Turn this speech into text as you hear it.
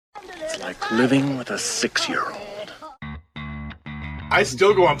like living with a 6-year-old. I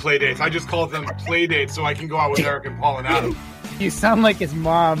still go on play dates. I just call them play dates so I can go out with Eric and Paul and Adam. You sound like his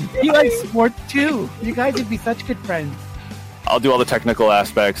mom. He likes sport too. You guys would be such good friends. I'll do all the technical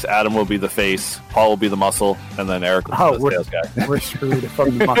aspects. Adam will be the face. Paul will be the muscle, and then Eric will be the sales guy. We're screwed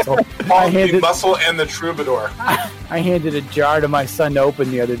from the muscle. Paul the muscle and the troubadour. I handed a jar to my son to open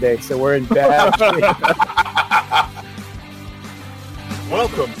the other day, so we're in bad shape.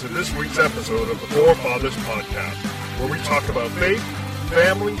 Welcome to this week's episode of the Four Fathers Podcast, where we talk about faith,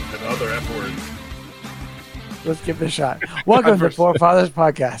 family, and other F words. Let's give it a shot. Welcome to the Four Fathers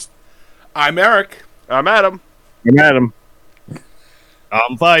Podcast. I'm Eric. I'm Adam. I'm Adam.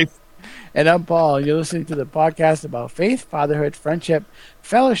 I'm Fife. And I'm Paul. You're listening to the podcast about faith, fatherhood, friendship,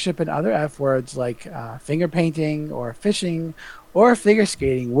 fellowship, and other F words like finger painting or fishing or figure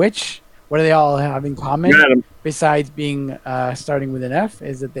skating, which, what do they all have in common? Besides being starting with an F,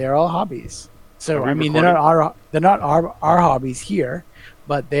 is that they are all hobbies. So, I mean, they're not our hobbies here,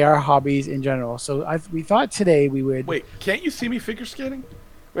 but they are hobbies in general. So we thought today we would... Wait, can't you see me figure skating?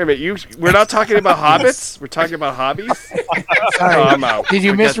 Wait a minute, we're not talking about hobbits? We're talking about hobbies? Sorry, I'm out. did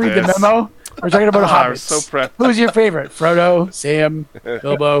you misread the memo? We're talking about hobbits. I was so prepped. Who's your favorite? Frodo, Sam,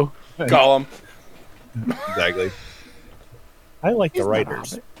 Bilbo? Gollum. Exactly. I like the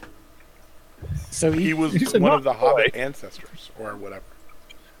writers. So he was one of the Hobbit ancestors, or whatever.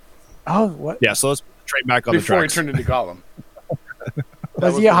 Oh, what? Yeah, so let's trade back on Before the he tracks. turned into Gollum.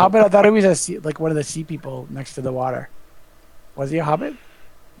 Was he a hobbit? I thought he was like one of the sea people next to the water. Was he a hobbit?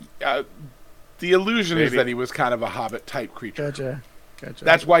 The illusion is that he was kind of a hobbit-type creature. Gotcha.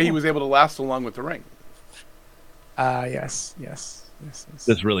 That's why he was able to last so long with the ring. Yes.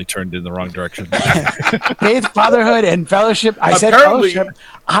 This really turned in the wrong direction. Faith, fatherhood, and fellowship. I said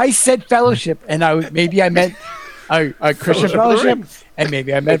fellowship, and maybe I meant a Christian fellowship, and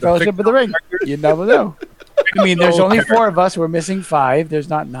maybe I meant fellowship with the ring. You never know. I mean, there's only 4 of us. We're missing 5. There's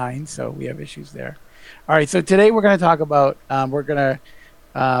not 9, so we have issues there. All right, so today we're going to talk about, we're going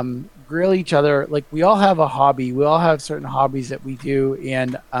to grill each other. Like, we all have a hobby. We all have certain hobbies that we do,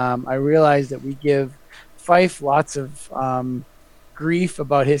 and I realize that we give Fife lots of grief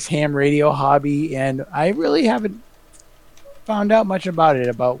about his ham radio hobby, and I really haven't found out much about it,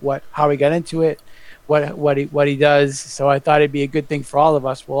 about how he got into it, what he does. So I thought it'd be a good thing for all of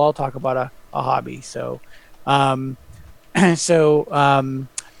us. We'll all talk about a hobby. So, Adam,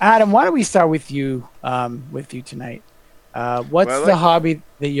 why don't we start with you tonight? What's the hobby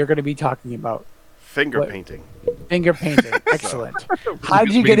that you're going to be talking about? Finger painting. Finger painting. Excellent. How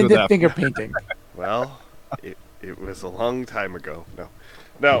did you get into finger painting? Well, it was a long time ago.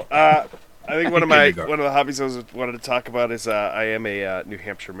 No. I think one of the hobbies I wanted to talk about is I am a New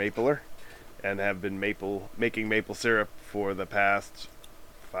Hampshire mapler, and have been making maple syrup for the past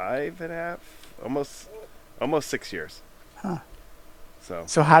 5.5, almost 6 years. Huh.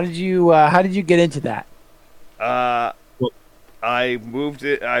 So how did you get into that? I moved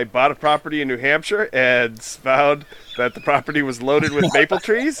it. I bought a property in New Hampshire and found that the property was loaded with maple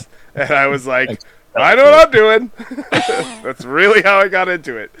trees, and I was like, I know what I'm doing. That's really how I got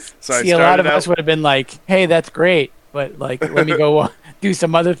into it. So a lot of us would have been like, "Hey, that's great, but like, let me go do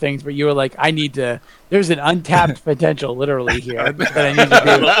some other things." But you were like, "I need to." There's an untapped potential, literally here that I need to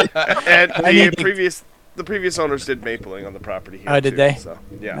do. And the previous owners did mapling on the property here. Oh, did they? So,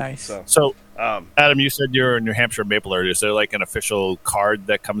 yeah. Nice. So, Adam, you said you're a New Hampshire mapler. Is there like an official card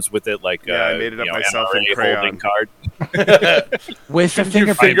that comes with it? Like, yeah, I made it up myself in NRA crayon. holding card. With the Did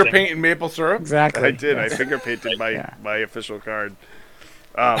you finger paint in maple syrup? Exactly. I did. I finger painted my official card.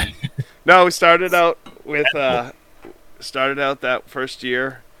 No, we started out that first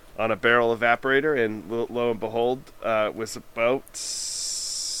year on a barrel evaporator, and lo and behold, was about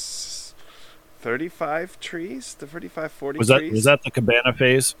 35 trees, the 40 trees. Was that the cabana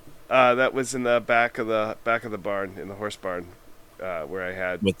phase? That was in the back of the barn, in the horse barn, where I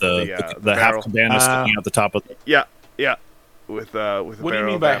had With the barrel. half cabana sticking out the top of Yeah, with a What do you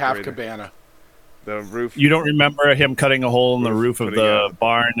barrel mean by half evaporator. cabana? The roof. You don't remember him cutting a hole in the roof of the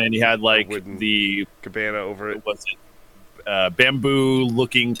barn, and he had like wooden the cabana over it. what's it?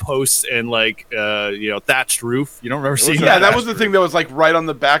 Bamboo-looking posts and like thatched roof. You don't remember seeing that? Yeah, that was the thing that was like right on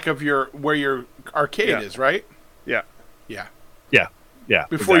the back of where your arcade is, right? Yeah. Yeah.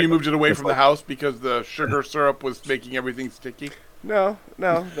 Before you moved it away from the house because the sugar syrup was making everything sticky. No.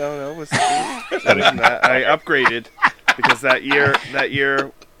 It wasn't that. I upgraded because that year.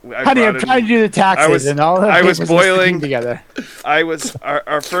 Honey, I'm trying to do the taxes and all that. I was boiling together. I was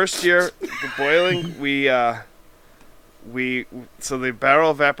our first year the boiling. So the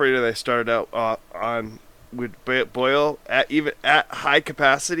barrel evaporator that I started out on would boil at high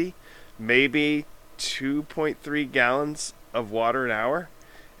capacity maybe 2.3 gallons of water an hour,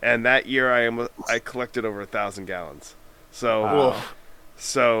 and that year I collected over 1,000 gallons. So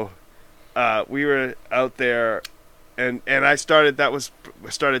we were out there, and I started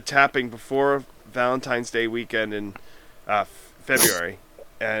tapping before Valentine's Day weekend in February,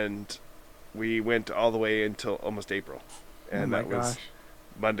 and we went all the way until almost April, and that was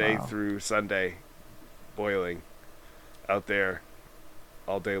Monday through Sunday, boiling out there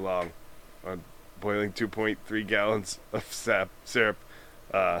all day long, on boiling 2.3 gallons of syrup.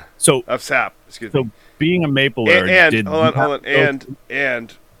 Of sap. Excuse me. So being a mapler,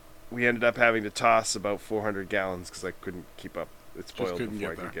 and we ended up having to toss about 400 gallons because I couldn't keep up. It spoiled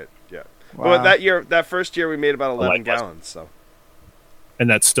before I could get. Yeah. Wow. Well, that first year we made about 11 gallons. So. And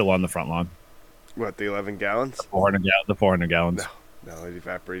that's still on the front lawn. What, the 11 gallons? The 400 gallons. No, it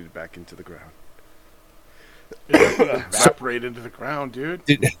evaporated back into the ground. Evaporate into the ground, dude.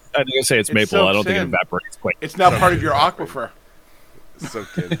 I was going to say it's maple. I don't think it evaporates quite. It's now part of your aquifer.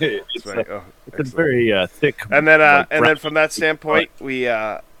 Soaked in. It's a very thick. And then from that standpoint, we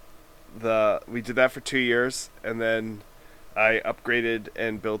did that for 2 years, and then I upgraded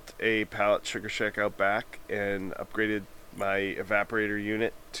and built a pallet sugar shack out back, and upgraded my evaporator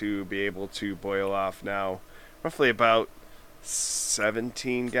unit to be able to boil off now roughly about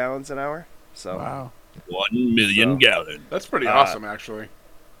 17 gallons an hour. So wow. 1 million gallons. That's pretty awesome, actually.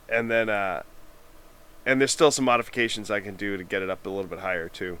 And then and there's still some modifications I can do to get it up a little bit higher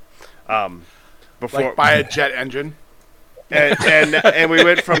too. Like buy a jet engine. And we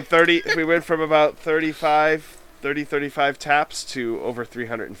went from about 35 taps to over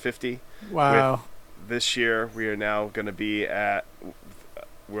 350. Wow. This year we are now going to be at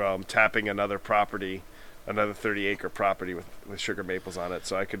tapping another 30-acre property with sugar maples on it,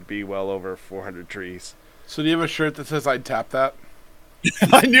 so I could be well over 400 trees. So do you have a shirt that says "I'd tap that"?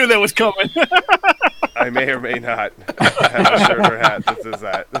 I knew that was coming. I may or may not have a shirt or hat that says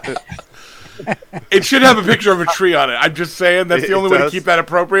that. It should have a picture of a tree on it. I'm just saying that's the only way to keep that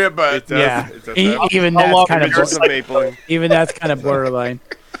appropriate. But it does. Yeah, It does even that's kind of mapling. even that's kind of borderline.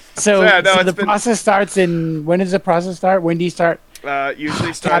 So the process starts in. When does the process start? When do you start?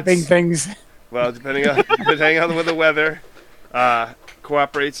 Usually starts tapping things. Well, depending on the weather,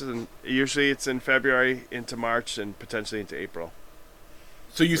 cooperates, and usually it's in February into March and potentially into April.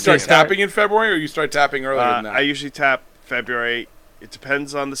 So you start tapping in February, or you start tapping earlier than that? I usually tap February. It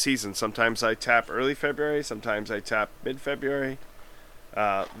depends on the season. Sometimes I tap early February. Sometimes I tap mid-February.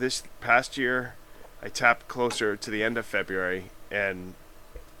 This past year, I tapped closer to the end of February, and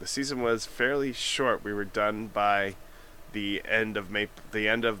the season was fairly short. We were done by the end of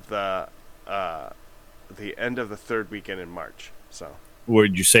the third weekend in March. So,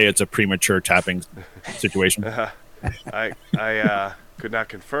 would you say it's a premature tapping situation? I could not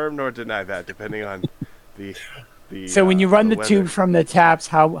confirm nor deny that, depending on the. So when you run the tube from the taps,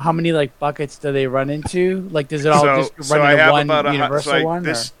 how many like buckets do they run into? Like, does it all just run into one universal one?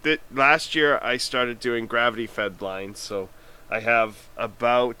 Last year I started doing gravity fed lines, so I have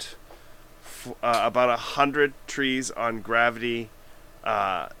about 100 trees on gravity,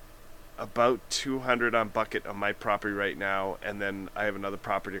 about 200 on bucket on my property right now, and then I have another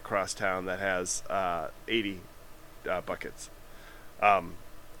property across town that has 80 buckets.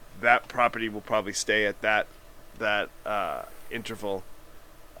 That property will probably stay at that interval.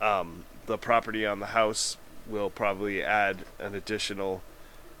 The property on the house will probably add an additional.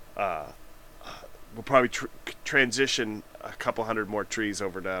 We'll probably transition a couple hundred more trees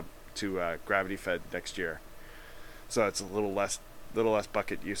over to gravity fed next year, so it's a little less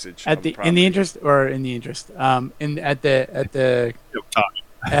bucket usage. At the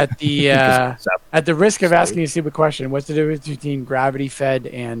risk of asking a stupid question, what's the difference between gravity fed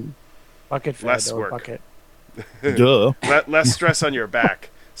and bucket fed? Less or work. Bucket? Duh. Less stress on your back.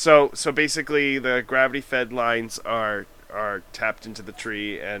 So basically, the gravity fed lines are tapped into the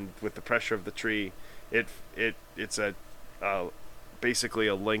tree, and with the pressure of the tree, it's basically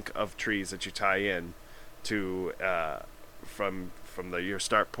a link of trees that you tie in to from your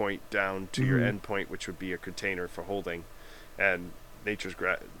start point down to your end point, which would be a container for holding, and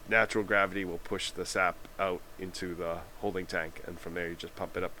natural gravity will push the sap out into the holding tank, and from there you just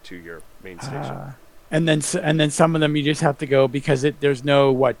pump it up to your main station. And then some of them you just have to go because there's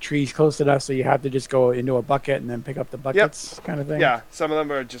no trees close enough, so you have to just go into a bucket and then pick up the buckets, kind of thing. Yeah, some of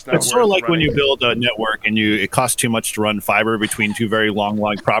them are just not. It's sort of like when you build a network and it costs too much to run fiber between two very long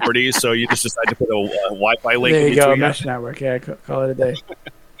properties, so you just decide to put a Wi-Fi link. There in you go, between. mesh network. Yeah, call it a day.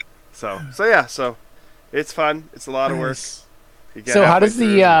 So it's fun. It's a lot of work. So how does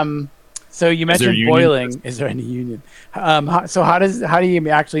the So you Is there mentioned union? boiling. Is there any union? How do you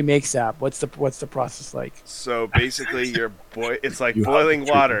actually make sap? What's the process like? So basically, it's like You boiling have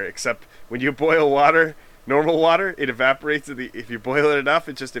to water, except when you boil water, normal water, it evaporates. If you boil it enough,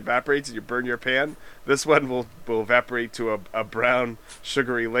 it just evaporates and you burn your pan. This one will evaporate to a brown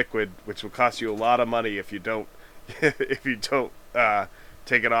sugary liquid, which will cost you a lot of money if you don't take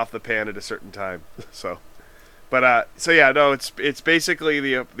it off the pan at a certain time. So yeah, no, it's basically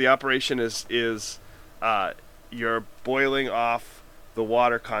the operation is you're boiling off the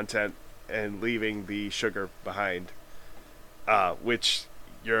water content and leaving the sugar behind, which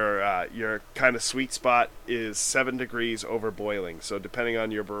your kind of sweet spot is 7 degrees over boiling. So depending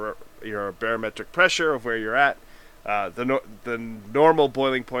on your barometric pressure of where you're at, the normal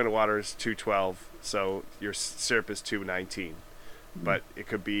boiling point of water is 212. So your syrup is 219, but it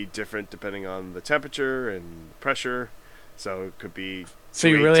could be different depending on the temperature and pressure. So it could be. So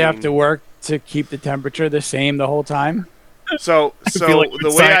you really have 218. to work to keep the temperature the same the whole time? So feel like the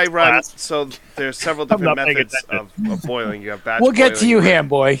in way I science run, class. so there's several I'm different not paying methods of boiling. You have batch. We'll get to you, boiling. Ham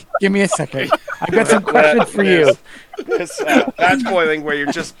Boy. Give me a second. I've got some questions for you. There's batch boiling, where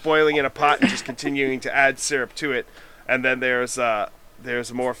you're just boiling in a pot and just continuing to add syrup to it, and then there's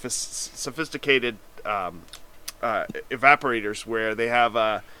more sophisticated evaporators where they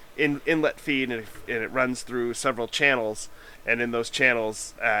have inlet feed and it runs through several channels. And in those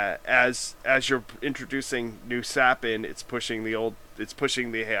channels, as you're introducing new sap in, it's pushing the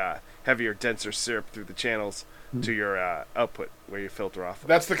heavier, denser syrup through the channels to your output where you filter off.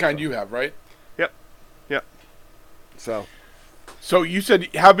 That's the kind you have, right? Yep. So you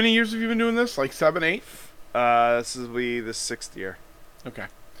said, how many years have you been doing this? Like 7, 8? This will be the 6th year. Okay.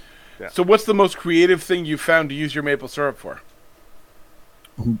 Yeah. So what's the most creative thing you found to use your maple syrup for?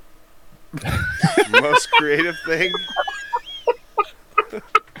 Most creative thing.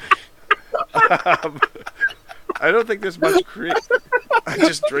 I don't think there's much I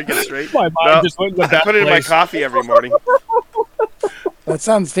just drink it straight. My mind No, just went to I that put it in my place. coffee every morning. That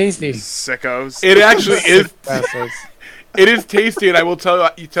sounds tasty. Sickos. It actually is. Bastards. It is tasty, and I will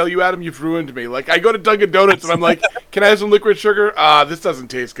tell you, Adam, you've ruined me. Like, I go to Dunkin' Donuts, and I'm like, can I have some liquid sugar? This doesn't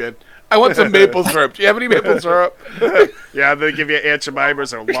taste good. I want some maple syrup. Do you have any maple syrup? Yeah, they give you Aunt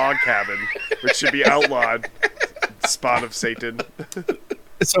Jemima's or log cabin, which should be outlawed. Spawn of Satan.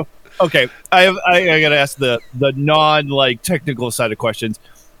 So okay, I gotta ask the non technical side of questions,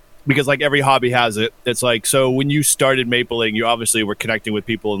 because like every hobby has it. It's like, so when you started mapling, you obviously were connecting with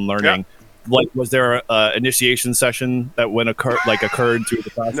people and learning. Like, was there a initiation session that occurred through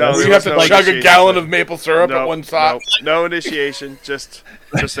the process? No, So there you have was to no chug a initiation. gallon of maple syrup at one shot. No initiation. Just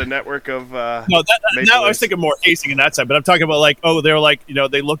a network of. No, now I was thinking more tasting in that side, but I'm talking about they're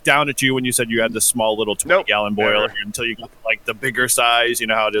they looked down at you when you said you had this small little 20-gallon boiler never. until you got the bigger size. You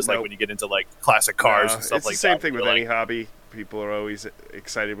know how it is Nope. when you get into classic cars and stuff it's like the same that. thing with You're any hobby. People are always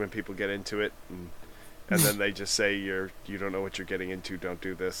excited when people get into it, and then they just say you don't know what you're getting into. Don't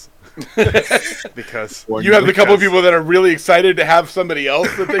do this because You have the couple of people that are really excited to have somebody else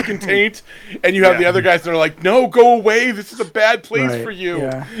that they can taint, and you have the other guys that are like, no, go away. This is a bad place Right. for you.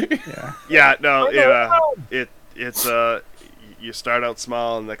 Yeah. it's you start out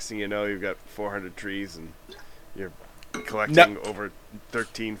small, and next thing you know, you've got 400 trees, and you're collecting over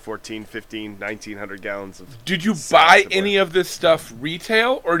 13, 14, 15, 1,900 gallons of. Did you sap buy to boil. any of this stuff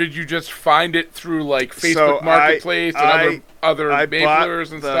retail, or did you just find it through Facebook So Marketplace and other I maplers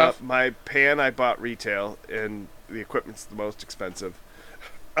bought and stuff? My pan I bought retail, and the equipment's the most expensive.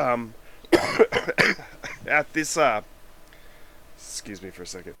 At this, excuse me for a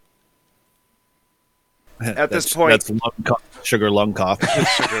second. At this point, that's sugar lung cough.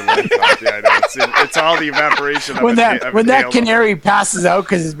 sugar lung cough. Yeah, I know. It's all the evaporation. Of When that inhaled- canary passes out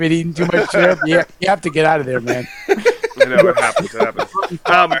because it's been eating too much syrup, you have to get out of there, man. I know it happens. It happens.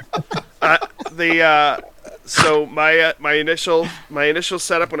 So my initial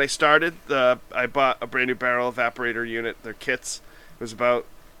setup when I started, I bought a brand new barrel evaporator unit. Their kits it was about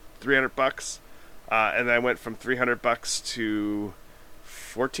 $300, and I went from $300 to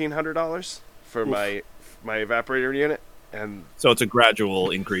 $1,400 for my evaporator unit, and So it's a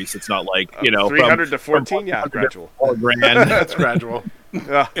gradual increase. It's not like, from 300 to 14. Yeah, gradual. $4,000. That's gradual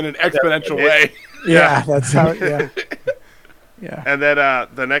Yeah. in an exponential way. Yeah, that's how. Yeah. Yeah. And then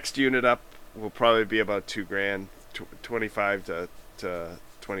the next unit up will probably be about $2,000, $2,500 to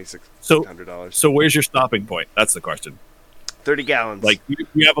 $2,600. So where's your stopping point? That's the question. 30 gallons. Like,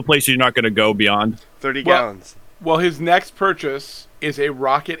 you have a place you're not going to go beyond. 30 Well- gallons. Well, his next purchase is a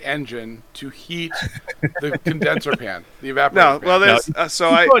rocket engine to heat the condenser pan, the evaporator No, pan. well, there's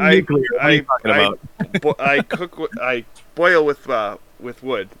so Keep going nuclear. What are you talking about? I boil with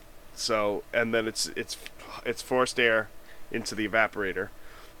wood, So and then it's forced air into the evaporator.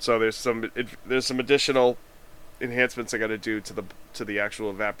 So there's some additional enhancements I got to do to the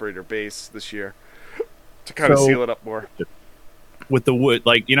actual evaporator base this year to kind of seal it up more. With the wood,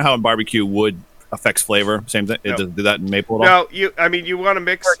 like you know how in barbecue wood affects flavor, same thing. No. Does do that in maple at all? No, you want to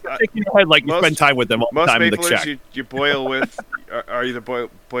mix. Shaking your head like you spend time with them all the Most time in the maplers shack. you boil with are either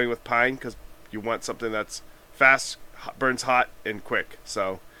boiling with pine because you want something that's fast, burns hot, and quick.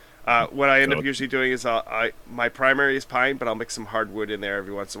 So what I end up usually doing is my primary is pine, but I'll mix some hardwood in there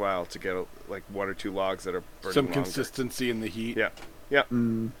every once in a while to get like 1 or 2 logs that are burning Some longer. consistency in the heat. Yeah.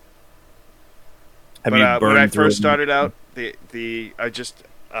 Have But you when I burned through first it? started out, I just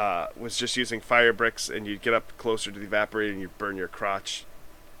was just using fire bricks, and you'd get up closer to the evaporator and you'd burn your crotch.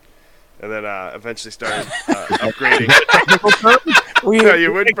 And then eventually started upgrading. No,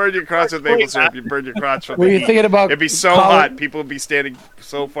 you wouldn't burn your crotch with maple syrup. You burn your crotch with Were the you heat. thinking about It'd be so hot, people would be standing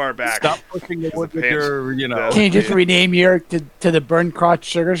so far back. Stop pushing the wood with pants- your, Can you just rename your to the Burn Crotch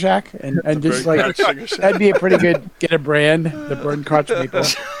Sugar Shack and just Burn like Crotch Sugar Shack. that'd be a pretty good get a brand, the Burn Crotch Maple.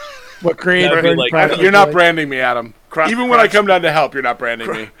 What created That'd be Burn like- Crotch? You're not branding me, Adam. Even when I crotch- come down to help, you're not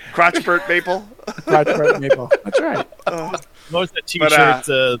branding me. Crotch burnt maple. Crotch Burn Maple. That's right. What was that But,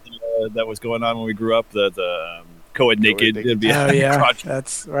 T-shirt that was going on when we grew up? The co-ed naked. naked. It'd be Oh yeah, crotch.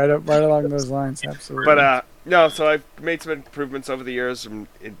 that's right along those lines. Absolutely. But no, so I've made some improvements over the years and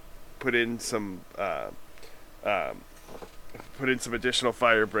put in some additional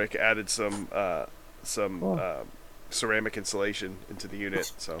fire brick, added some ceramic insulation into the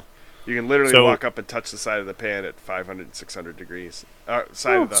unit, so you can literally So- walk up and touch the side of the pan at 500 and 600 degrees.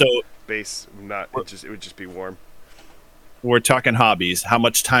 Side of the So base, it would just be warm. we're talking hobbies. How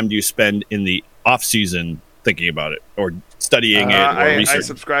much time do you spend in the off season thinking about it or studying it or I researching?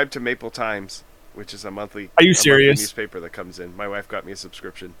 subscribe to Maple Times, which is a monthly. Are you a monthly serious? newspaper that comes in. My wife got me a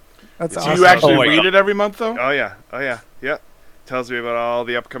subscription. that's Do awesome. you actually Oh my read God. it every month, though? Oh yeah. Tells me about all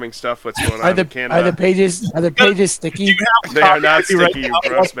the upcoming stuff. What's going Are on the in Canada? are the pages sticky? They are not Copy right sticky, you now.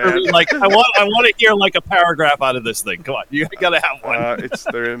 gross man. Like I want to hear like a paragraph out of this thing. Come on, you gotta have one.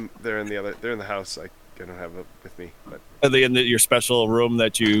 They're in the house. I don't have it with me, but Are they in your special room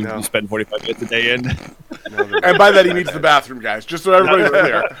that you No. spend 45 minutes a day in? no, And by that, he means the bathroom, guys. Just so everybody's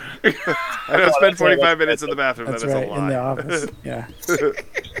clear. I don't spend 45 minutes in the bathroom. That's That is right, a in the lie. office. Yeah.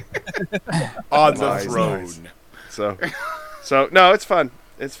 On the Nice. throne. So no, it's fun.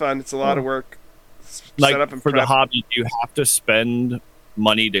 It's fun. It's a lot of work. Like Set up and for the prep. hobby, do you have to spend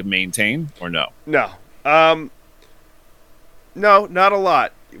money to maintain or no? No, no, not a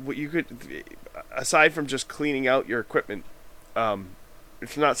lot. What you could, aside from just cleaning out your equipment,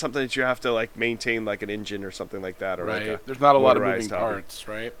 it's not something that you have to like maintain like an engine or something like that, or Right. like There's not a lot of moving motorized hobby. parts,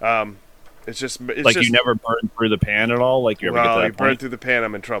 right? it's just You never burn through the pan at all? Like you ever get to well, that you burn point? through the pan,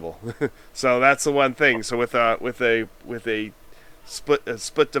 I'm in trouble. So that's the one thing. So with a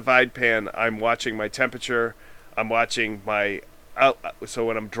split divide pan, I'm watching my temperature. I'm watching my so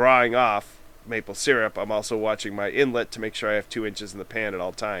when I'm drawing off maple syrup, I'm also watching my inlet to make sure I have 2 inches in the pan at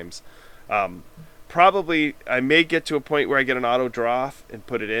all times. Probably I may get to a point where I get an auto draw off and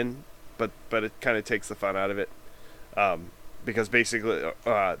put it in, but it kind of takes the fun out of it. Because basically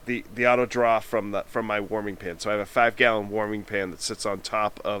the auto draw from my warming pan. So I have a 5-gallon warming pan that sits on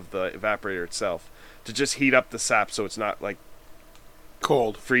top of the evaporator itself to just heat up the sap so it's not like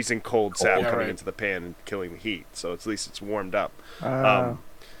Cold. freezing cold sap Yeah, coming right. into the pan and killing the heat. So at least it's warmed up. Uh,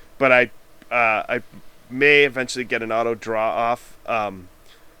 But I may eventually get an auto draw off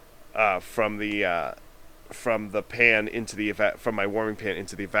from the pan into the from my warming pan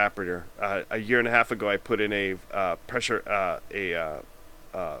into the evaporator. A year and a half ago, I put in a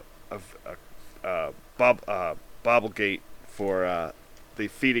bobble gate for the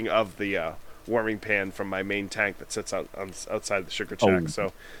feeding of the warming pan from my main tank that sits outside the sugar shack. Oh.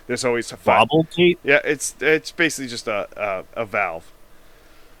 So there's always a Bobble gate? Yeah, it's basically just a valve,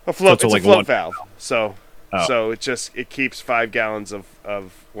 a float. it's It's like a float one- valve. So Oh. so it keeps 5 gallons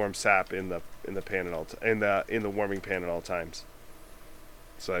of warm sap in the pan at all in the warming pan at all times.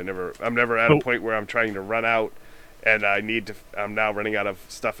 So I'm never at a Oh. point where I'm trying to run out, and I'm now running out of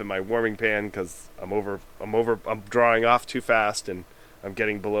stuff in my warming pan because I'm drawing off too fast and I'm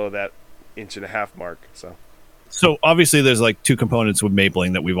getting below that 1.5-inch mark. So obviously there's like 2 components with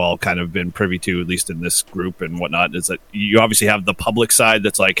mapling that we've all kind of been privy to, at least in this group and whatnot, is that you obviously have the public side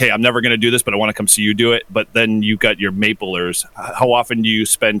that's like, hey, I'm never going to do this, but I want to come see you do it. But then you've got your maplers. How often do you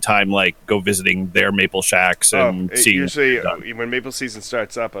spend time like go visiting their maple shacks and seeing? Usually it done? when maple season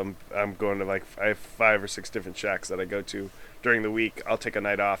starts up, I'm going to I have 5 or 6 different shacks that I go to during the week. I'll take a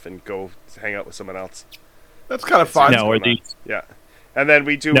night off and go hang out with someone else. That's kind of fun. Now, are going on. these Yeah, And then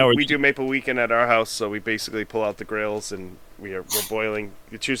we do Now Maple Weekend at our house, so we basically pull out the grills and we're boiling.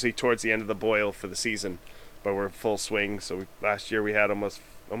 It's usually towards the end of the boil for the season, but we're full swing. So last year we had almost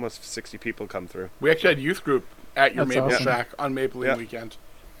 60 people come through. We actually had youth group at your That's Maple awesome. Shack on Maple Leaf weekend.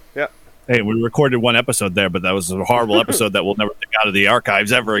 Yeah. Hey, we recorded one episode there, but that was a horrible episode that we'll never take out of the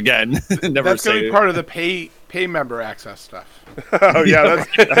archives ever again. Never That's going to say be part of the pay member access stuff. Oh yeah,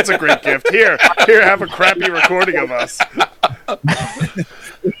 that's a great gift. Here, have a crappy recording of us.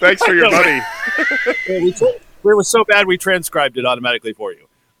 Thanks for your money. it was so bad we transcribed it automatically for you.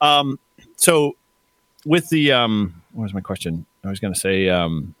 So with the what was my question? I was going to say oh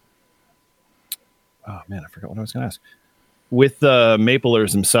man, I forgot what I was going to ask. With the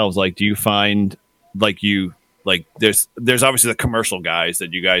maplers themselves, like, do you find there's obviously the commercial guys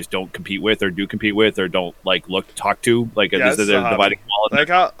that you guys don't compete with or do compete with or don't talk to, like, Yeah, is there a dividing wall? Like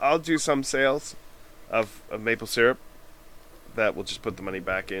I'll do some sales of maple syrup that will just put the money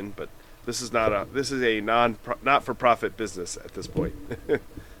back in, but this is a not for profit business at this point.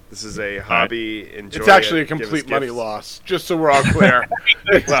 This is a hobby. Enjoy It's actually it, a give us complete money gifts. loss, just so we're all clear.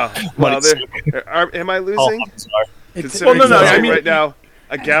 Am I losing? It's, Considering Well, no, I something mean- right now,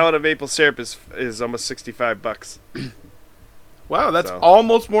 a gallon of maple syrup is almost $65. Wow, that's So.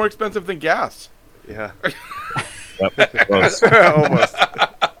 almost more expensive than gas. Yeah, Yep. Close. almost.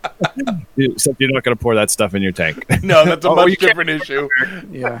 Except you're not going to pour that stuff in your tank. No, that's a Oh, much you can't- different issue.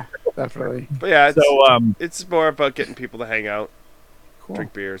 yeah, definitely. But yeah, So, it's more about getting people to hang out, Cool.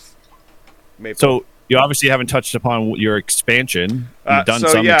 drink beers. Maple. so you obviously haven't touched upon your expansion. You've done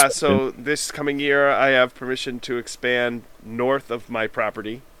some. expansion. So this coming year, I have permission to expand north of my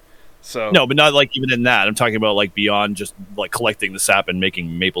property. So No, but not like even in that. I'm talking about like beyond just like collecting the sap and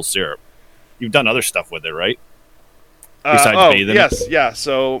making maple syrup. You've done other stuff with it, right? Besides bathing? yes, yeah.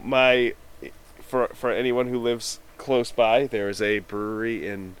 So for anyone who lives close by, there is a brewery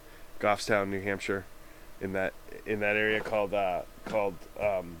in Goffstown, New Hampshire, in that area called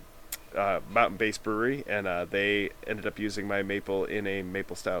Mountain Base Brewery, and they ended up using my maple in a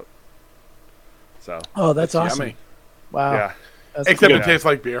maple stout. So Oh, that's awesome. Yummy. Wow. yeah, That's Except cool. it tastes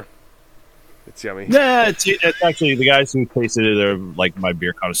like beer. it's yummy. Yeah, it's actually the guys who tasted it are like my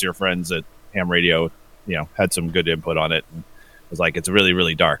beer connoisseur friends at Ham Radio. You know, had some good input on it. And was like, it's really,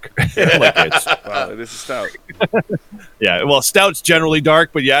 really dark. Like it's, Wow, it is a stout. yeah, well, stout's generally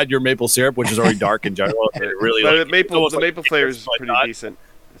dark, but you add your maple syrup, which is already dark in general. It really, But like, the maple almost like maple flavor is but pretty not. decent.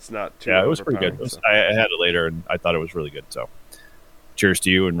 It's not too. Yeah, it was pretty good. overpowering, so. I had it later, and I thought it was really good. So, cheers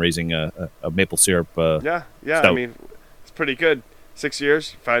to you and raising a maple syrup. Yeah. I stout. mean, it's pretty good. 6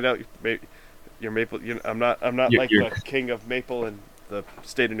 years, you find out your maple. I'm not You're- like the king of maple in the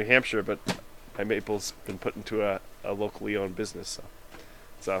state of New Hampshire, but my maple's been put into a locally owned business.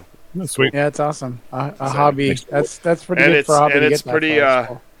 So Sweet. Yeah, it's awesome. A hobby. That's pretty And good for a hobby to it's get that pretty, far,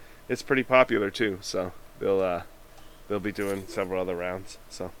 so. it's pretty popular too. So they'll be doing several other rounds.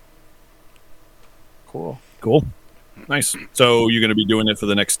 So Cool. Cool. Nice. So you're going to be doing it for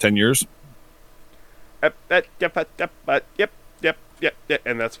the next 10 years? yep,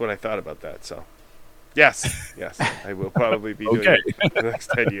 and that's what I thought about that. So yes, I will probably be doing Okay. it for the next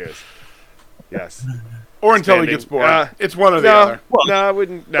 10 years. Yes. Or until he Standing. gets bored. It's one or the No, other. no, I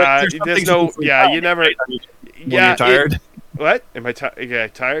wouldn't. But Nah, there's some there's things no. you can Yeah, do you never. when Yeah, you're tired. What? Am I tired? Yeah,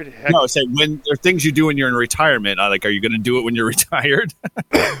 tired? Heck, No, say when there are things you do when you're in retirement. Like, are you going to do it when you're retired?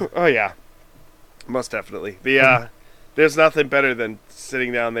 Oh yeah, most definitely. There's nothing better than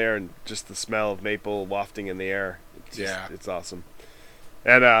sitting down there and just the smell of maple wafting in the air. It's awesome.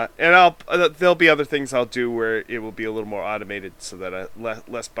 And I'll there'll be other things I'll do where it will be a little more automated, so that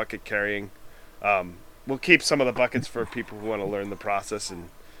less bucket carrying. We'll keep some of the buckets for people who want to learn the process, and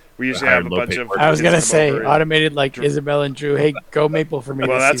we usually have a low bunch paid of. workers. I was kids gonna come say over and- automated like Isabel and Drew. Hey, go maple for me.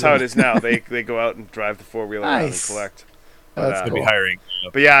 Well, this that's how it season. is now. They go out and drive the 4-wheeler around and Nice. collect. Oh, that's But, I'd be cool. hiring.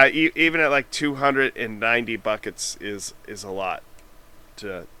 But yeah, even at like 290 buckets is a lot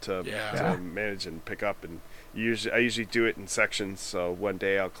to Yeah. manage and pick up. And I usually do it in sections. So one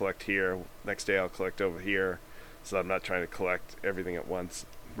day I'll collect here, next day I'll collect over here. So I'm not trying to collect everything at once,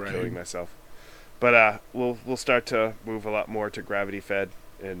 Right. killing myself. But we'll start to move a lot more to gravity fed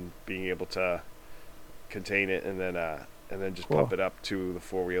and being able to contain it, and then just Cool. pump it up to the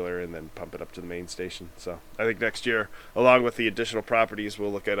 4-wheeler and then pump it up to the main station. So I think next year, along with the additional properties,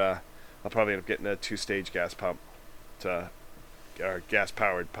 we'll look at I'll probably end up getting a 2-stage gas pump or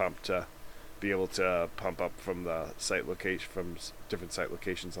gas-powered pump to be able to pump up from the site location, from different site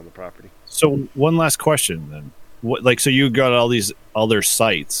locations on the property. So one last question then. So you got all these other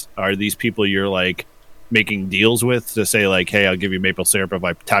sites. Are these people you're like making deals with to say like, hey, I'll give you maple syrup if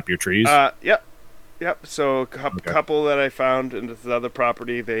I tap your trees? Yep. Yep. So couple that I found in this other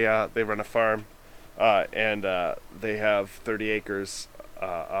property, they run a farm, and they have 30 acres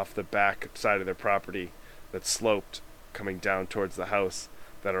off the back side of their property that's sloped, coming down towards the house,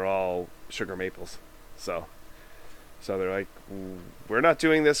 that are all sugar maples. So they're like, we're not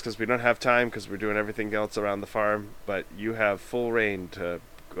doing this because we don't have time because we're doing everything else around the farm, but you have full reign to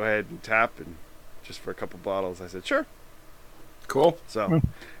go ahead and tap and just for a couple bottles. I said, sure. Cool. So,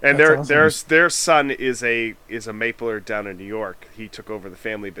 and their son is a mapler down in New York. He took over the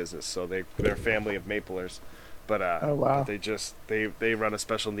family business, so they're a family of maplers. But Oh, wow. but they run a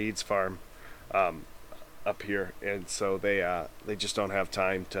special needs farm up here, and so they just don't have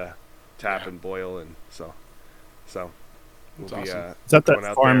time to tap and boil, and so we'll That's be awesome. Is that going that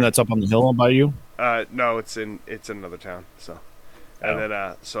out farm there. that's up on the hill by you? No, it's in another town. So, and Oh.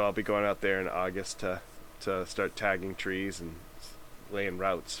 then so I'll be going out there in August to start tagging trees and laying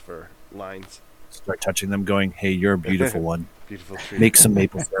routes for lines. Start touching them, going, "Hey, you're a beautiful one. Beautiful tree. Make some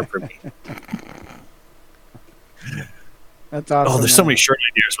maple syrup for me." That's awesome. Oh, there's so man. many shirt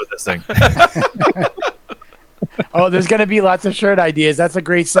ideas with this thing. Oh, there's going to be lots of shirt ideas. That's a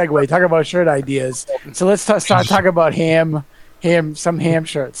great segue. Talk about shirt ideas. So let's start talking about some ham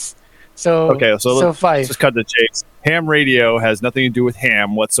shirts. So Okay, so let's Fife. just cut the chase. Ham radio has nothing to do with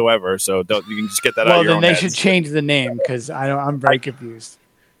ham whatsoever, so you can just get that out Well, of your then own they heads. should change the name because I'm very confused.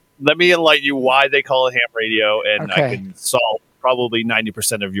 Let me enlighten you why they call it ham radio, and I Okay. can solve probably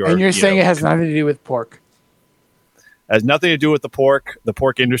 90% of your. And you're saying know, it has nothing to do with pork. has nothing to do with the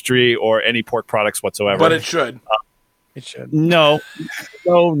pork industry, or any pork products whatsoever. But it should. It should. No,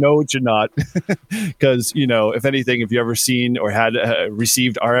 it should not. Because, if anything, if you ever seen or had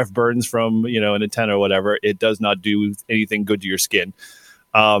received RF burns from, an antenna or whatever, it does not do anything good to your skin.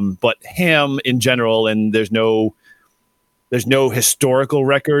 But ham in general, and there's no historical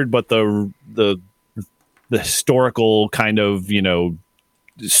record, but the historical kind of,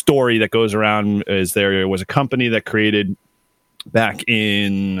 story that goes around is there was a company that created back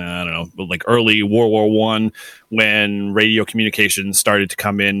in, I don't know, like early World War I, when radio communications started to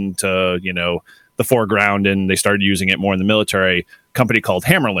come into, the foreground, and they started using it more in the military. A company called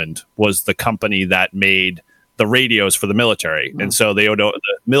Hammarland was the company that made the radios for the military. And so the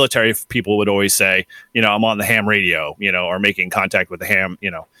military people would always say, I'm on the ham radio, or making contact with the ham,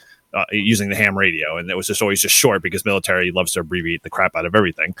 using the ham radio. And it was just always just short because military loves to abbreviate the crap out of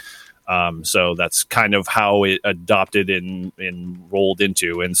everything. So that's kind of how it adopted and rolled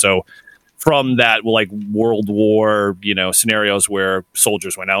into. And so from that, like World War, scenarios where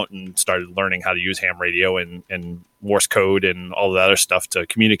soldiers went out and started learning how to use ham radio and Morse code and all that other stuff to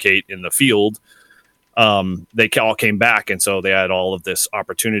communicate in the field, they all came back. And so they had all of this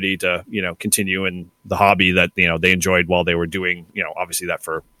opportunity to, continue in the hobby that, they enjoyed while they were doing, obviously that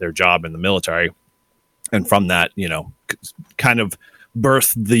for their job in the military. And from that, kind of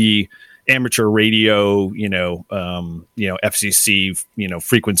birthed the amateur radio, FCC,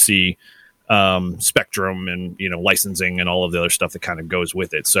 frequency, spectrum, and licensing and all of the other stuff that kind of goes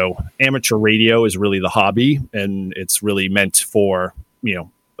with it. So amateur radio is really the hobby, and it's really meant for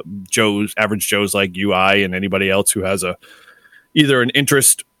average Joes like you, I, and anybody else who has either an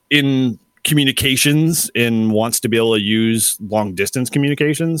interest in communications and wants to be able to use long distance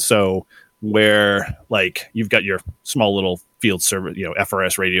communications. So where like you've got your small little field service,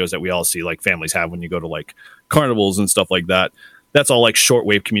 FRS radios that we all see like families have when you go to like carnivals and stuff like that. That's all like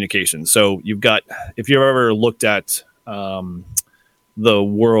shortwave communication. So you've got, if you've ever looked at the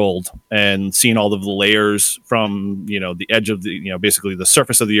world and seen all of the layers from, the edge of the, basically the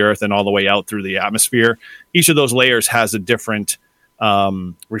surface of the earth and all the way out through the atmosphere, each of those layers has a different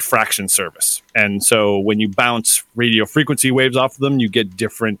refraction surface. And so when you bounce radio frequency waves off of them, you get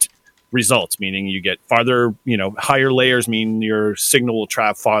different results, meaning you get farther, higher layers mean your signal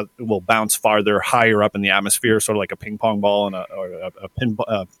will bounce farther higher up in the atmosphere, sort of like a ping pong ball and a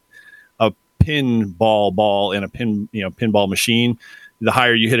pinball ball in a pinball machine. The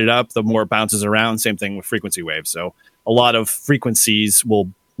higher you hit it up, the more it bounces around. Same thing with frequency waves. So a lot of frequencies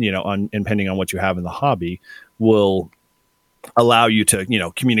will, depending on what you have in the hobby, will allow you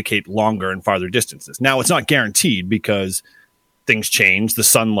to, communicate longer and farther distances. Now, it's not guaranteed because things change. The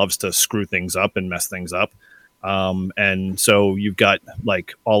sun loves to screw things up and mess things up. And so you've got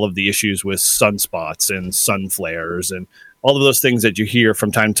like all of the issues with sunspots and sun flares and all of those things that you hear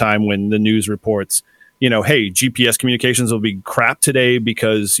from time to time when the news reports, hey, GPS communications will be crap today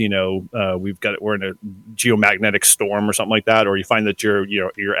because, we're in a geomagnetic storm or something like that. Or you find that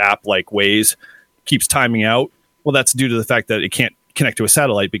your app like Waze keeps timing out. Well, that's due to the fact that it can't connect to a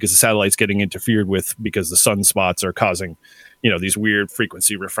satellite because the satellite's getting interfered with because the sunspots are causing, these weird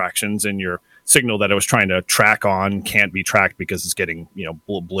frequency refractions, and your signal that I was trying to track on can't be tracked because it's getting,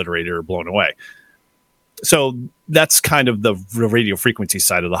 obliterated or blown away. So that's kind of the radio frequency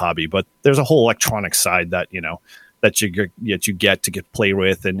side of the hobby, but there's a whole electronic side that that you get to play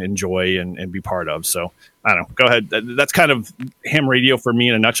with and enjoy and be part of. So I don't know. Go ahead. That's kind of ham radio for me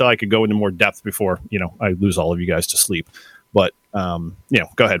in a nutshell. I could go into more depth before I lose all of you guys to sleep. But go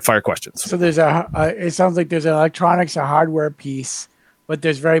ahead, fire questions. So there's it sounds like there's an electronics, a hardware piece, but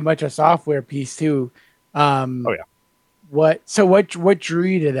there's very much a software piece too. Oh yeah. What drew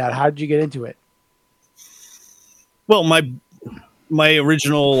you to that? How did you get into it? Well, my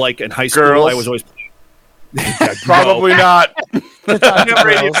original, like in high school, Girls. I was always Probably not.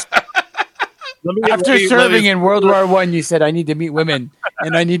 After serving in World War I, you said I need to meet women,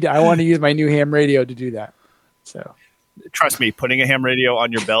 and I want to use my new ham radio to do that. So, trust me, putting a ham radio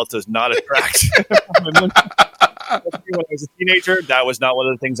on your belt does not attract women. When I was a teenager, that was not one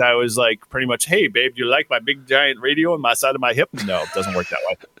of the things I was like. Pretty much, hey, babe, do you like my big giant radio on my side of my hip? No, it doesn't work that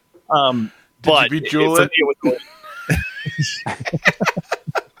way. But you bejewel it?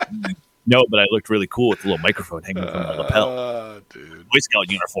 No, but I looked really cool with the little microphone hanging from my lapel. Dude. Boy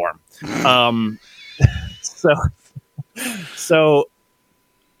Scout uniform. So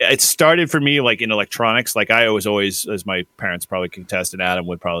it started for me like in electronics. Like I was always, as my parents probably can attest, and Adam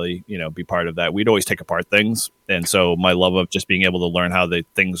would probably, be part of that. We'd always take apart things. And so my love of just being able to learn how the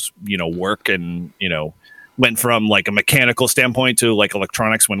things, work and, went from like a mechanical standpoint to like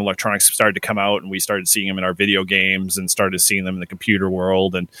electronics when electronics started to come out and we started seeing them in our video games and started seeing them in the computer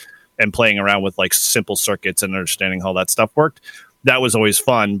world and playing around with like simple circuits and understanding how that stuff worked. That was always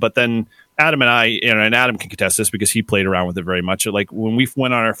fun. But then Adam and I, and Adam can contest this because he played around with it very much. Like when we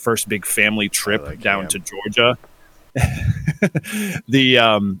went on our first big family trip down to Georgia,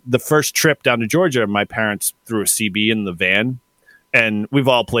 the first trip down to Georgia, my parents threw a CB in the van. And we've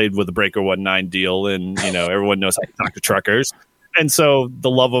all played with the Breaker 1.9 deal, and everyone knows how to talk to truckers. And so the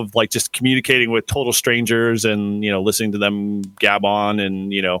love of like just communicating with total strangers and listening to them gab on,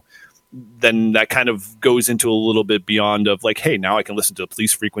 and then that kind of goes into a little bit beyond of like, hey, now I can listen to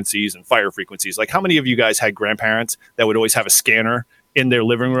police frequencies and fire frequencies. Like, how many of you guys had grandparents that would always have a scanner in their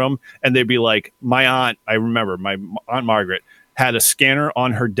living room, and they'd be like, I remember my Aunt Margaret had a scanner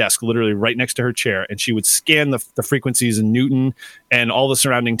on her desk, literally right next to her chair, and she would scan the frequencies in Newton and all the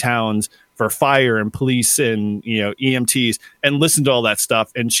surrounding towns for fire and police and EMTs, and listen to all that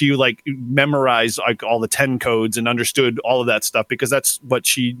stuff. And she like memorized like all the 10 codes and understood all of that stuff because that's what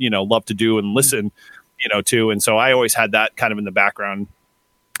she loved to do and listen to. And so I always had that kind of in the background,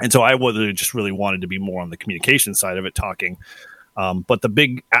 and so I just really wanted to be more on the communication side of it, talking. But the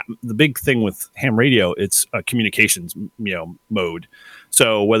big thing with ham radio, it's a communications mode.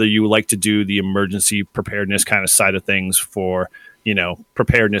 So whether you like to do the emergency preparedness kind of side of things for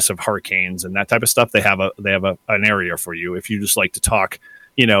preparedness of hurricanes and that type of stuff, they have an area for you. If you just like to talk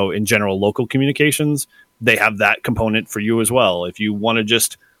in general local communications, they have that component for you as well. If you want to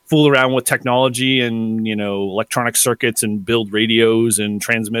just fool around with technology and electronic circuits and build radios and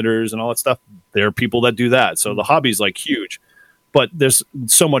transmitters and all that stuff, there are people that do that. So the hobby's like huge. But there's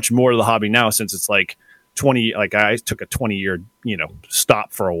so much more to the hobby now since it's like 20. Like I took a 20-year,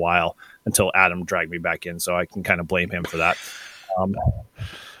 stop for a while until Adam dragged me back in. So I can kind of blame him for that.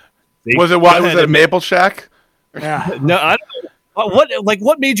 Was it a Maple Shack? Yeah. No, I don't know.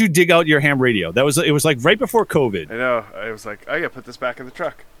 What made you dig out your ham radio? It was like right before COVID. I know. I was like, I gotta put this back in the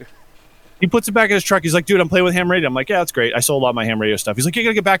truck. He puts it back in his truck. He's like, dude, I'm playing with ham radio. I'm like, yeah, that's great. I sold a lot of my ham radio stuff. He's like, you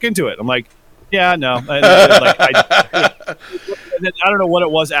gotta get back into it. I'm like, yeah, no. I don't know what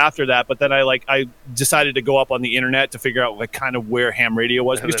it was after that, but then I decided to go up on the internet to figure out like kind of where ham radio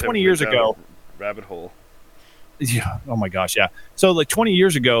was, because 20 years ago, rabbit hole. Yeah. Oh my gosh. Yeah. So like 20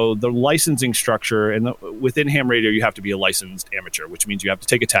 years ago, the licensing structure and within ham radio, you have to be a licensed amateur, which means you have to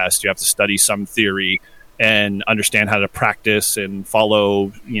take a test, you have to study some theory and understand how to practice and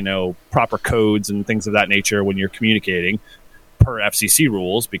follow, proper codes and things of that nature when you're communicating per FCC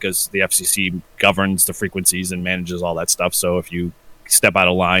rules, because the FCC governs the frequencies and manages all that stuff. So if you step out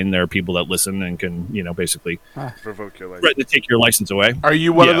of line, there are people that listen and can, basically provoke your license. Threaten to take your license away. Are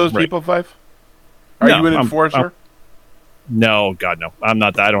you one of those people, Five? Are you an enforcer? No, God, no. I'm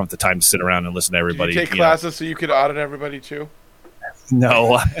not that. I don't have the time to sit around and listen to everybody. Do you take classes so you could audit everybody too?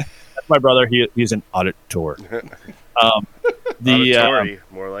 No. That's my brother. He's an auditor. Auditory,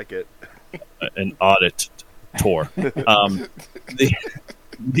 more like it. An audit tour.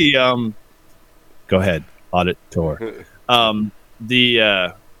 Go ahead, audit tour.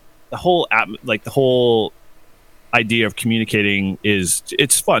 The whole idea of communicating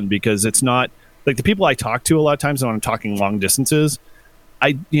it's fun because it's not like the people I talk to a lot of times when I'm talking long distances.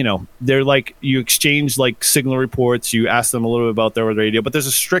 they're like, you exchange like signal reports, you ask them a little bit about their radio, but there's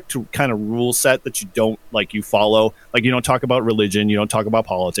a strict kind of rule set that you don't like, you follow. Like, you don't talk about religion, you don't talk about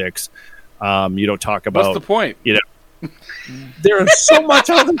politics, you don't talk about. What's the point? There is so much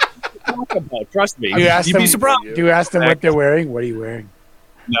other to talk about. Trust me, you'd be surprised. Do you ask them what they're wearing? What are you wearing?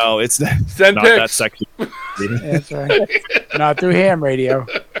 No, it's not Send that pics. sexy. That's right. Not through ham radio.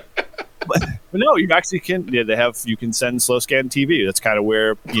 But no, you actually can. Yeah, you can send slow scan TV. That's kind of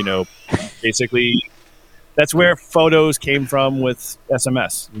where basically, that's where photos came from with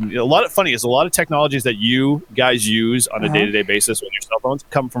SMS. A lot of technologies that you guys use on a day-to-day basis with your cell phones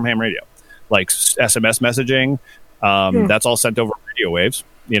come from ham radio, like SMS messaging. That's all sent over radio waves.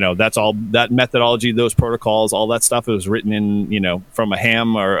 That's all, that methodology, those protocols, all that stuff was written in, from a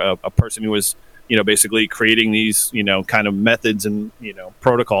ham or a person who was, basically creating these, kind of methods and,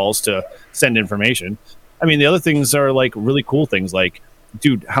 protocols to send information. I mean, the other things are like really cool things. Like,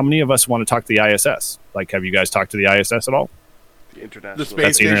 dude, how many of us want to talk to the ISS? Like, have you guys talked to the ISS at all? The international. The space That's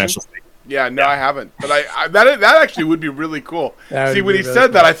the station? International Space. Yeah, no, I haven't. But I that actually would be really cool. That See, would when be he really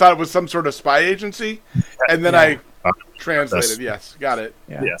said that, cool. I thought it was some sort of spy agency, and then I translated. That's- Yes, got it.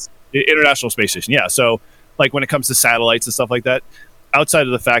 Yeah. Yes. The International Space Station. Yeah. So, like, when it comes to satellites and stuff like that, outside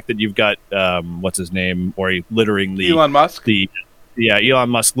of the fact that you've got, what's his name, or littering the Elon Musk. Elon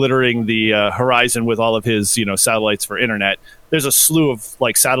Musk littering the horizon with all of his, satellites for internet. There's a slew of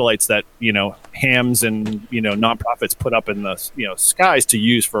like satellites that, hams and, nonprofits put up in the, skies to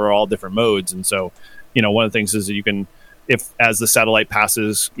use for all different modes. And so, one of the things is that you can, as the satellite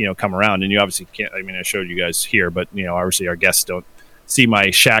passes, come around, and you obviously can't, I mean, I showed you guys here, but, obviously our guests don't see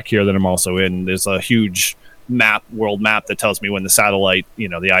my shack here that I'm also in. There's a huge world map that tells me when the satellite,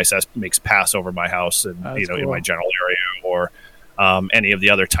 the ISS makes pass over my house and, That's in cool. my general area, or any of the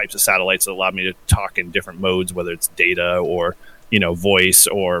other types of satellites that allow me to talk in different modes, whether it's data or, voice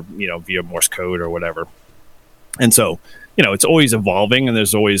or, via Morse code or whatever. And so, it's always evolving, and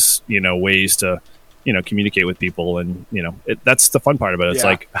there's always, ways to, communicate with people. And, that's the fun part about it. It's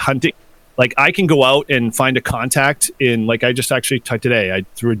like hunting. Like, I can go out and find a contact in, like, I just actually talked today,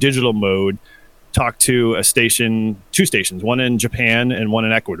 through a digital mode, talked to two stations, one in Japan and one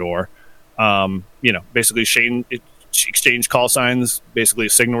in Ecuador. Basically exchange call signs, basically a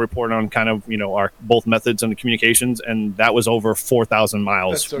signal report on kind of, our both methods and the communications. And that was over 4,000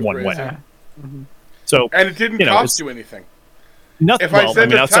 miles That's so one crazy. way. Yeah. So, And it didn't cost you anything. nothing. If I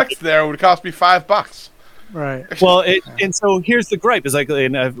send a text there, it would cost me $5. Right. Well, and so here's the gripe: is like,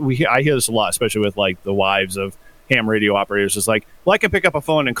 and I hear this a lot, especially with like the wives of ham radio operators. It's like, well, I can pick up a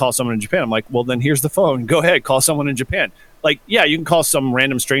phone and call someone in Japan. I'm like, well, then here's the phone. Go ahead, call someone in Japan. Like, yeah, you can call some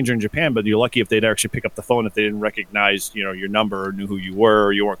random stranger in Japan, but you're lucky if they'd actually pick up the phone if they didn't recognize, your number, or knew who you were,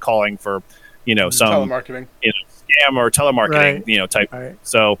 or you weren't calling for, some Telemarketing. scam or telemarketing, Right. Type. Right.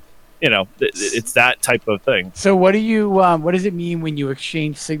 So, it's that type of thing. So what does it mean when you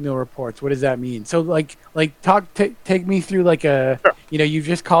exchange signal reports? What does that mean? So take me through like you've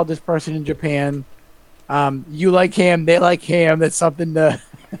just called this person in Japan. You like ham, they like ham. That's something to.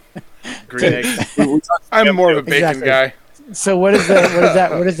 Green eggs. I'm more of a bacon Exactly. guy. So what does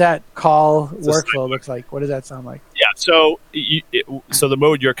that call workflow looks like? What does that sound like? Yeah, so so the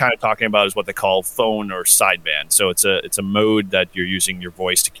mode you're kind of talking about is what they call phone or sideband. So it's a mode that you're using your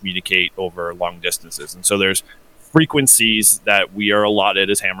voice to communicate over long distances. And so there's frequencies that we are allotted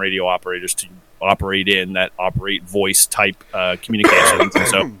as ham radio operators to operate in that operate voice type communications. And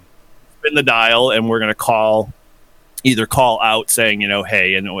so spin the dial, and we're going to either call out saying,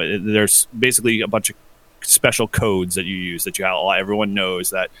 hey, and there's basically a bunch of special codes that you use that everyone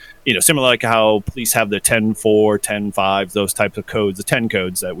knows that, similar like how police have the 10-4, 10-5, those types of codes, the 10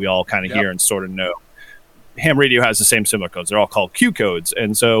 codes that we all kind of hear and sort of know. Ham radio has the same similar codes. They're all called Q codes.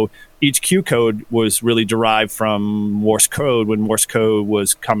 And so each Q code was really derived from Morse code. When Morse code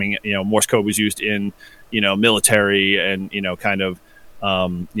was coming, Morse code was used in, military and, kind of,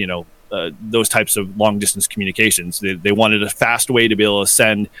 those types of long distance communications. They wanted a fast way to be able to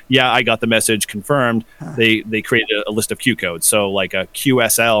send, I got the message confirmed. They created a list of Q codes. So like a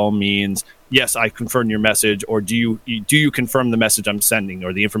QSL means, yes, I confirmed your message, or do you confirm the message I'm sending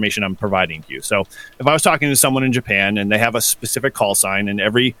or the information I'm providing to you? So if I was talking to someone in Japan and they have a specific call sign, and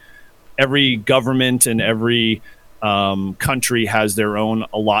every government and every country has their own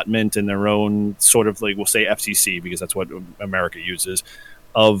allotment and their own sort of, like, we'll say FCC, because that's what America uses,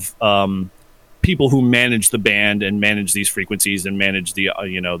 of people who manage the band and manage these frequencies and manage the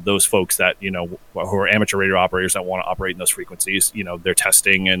those folks that who are amateur radio operators that want to operate in those frequencies, their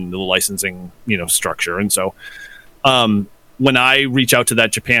testing and the licensing structure. And so when I reach out to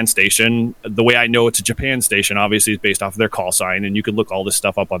that Japan station, the way I know it's a Japan station, obviously, is based off of their call sign, and you can look all this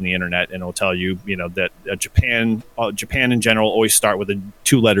stuff up on the internet, and it'll tell you, that Japan in general always start with a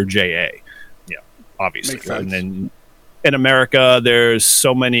 2-letter JA. Yeah, obviously. Makes sense. And then in America, there's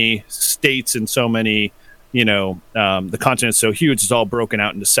so many states and so many, the continent's so huge, it's all broken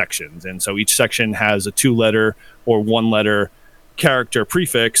out into sections, and so each section has a 2-letter or 1-letter character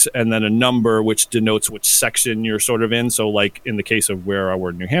prefix and then a number which denotes which section you're sort of in. So like in the case of where I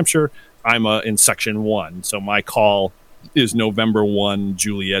were in New Hampshire, I'm in section 1, so my call is November 1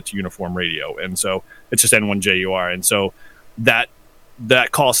 Juliet Uniform Radio, and so it's just N1JUR, and so that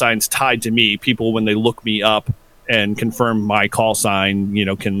call sign's tied to me. People, when they look me up and confirm my call sign,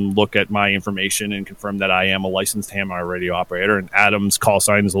 can look at my information and confirm that I am a licensed ham radio operator. And Adam's call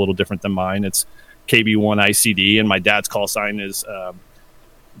sign is a little different than mine. It's KB1ICD, and my dad's call sign is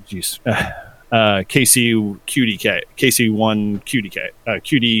KC1QDK,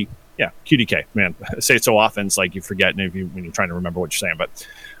 QDK. Man, I say it so often, it's like you forget when you're trying to remember what you're saying. But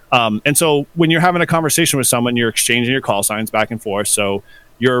and so when you're having a conversation with someone, you're exchanging your call signs back and forth. So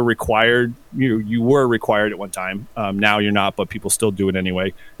you're required. You were required at one time. Now you're not, but people still do it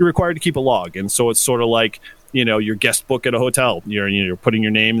anyway. You're required to keep a log, and so it's sort of like your guest book at a hotel. You're putting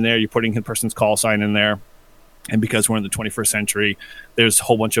your name in there. You're putting the person's call sign in there. And because we're in the 21st century, there's a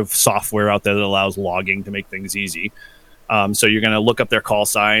whole bunch of software out there that allows logging to make things easy. So you're going to look up their call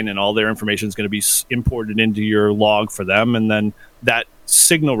sign, and all their information is going to be imported into your log for them. And then that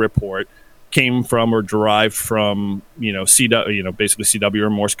signal report came from or derived from, CW, basically CW or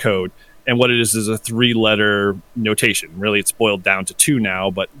Morse code. And what it is a 3-letter notation. Really, it's boiled down to 2 now,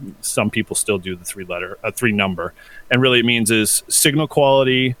 but some people still do the 3 number. And really, it means is signal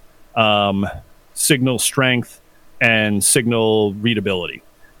quality, signal strength, and signal readability.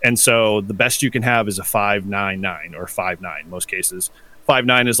 And so the best you can have is a 599 or 59 most cases.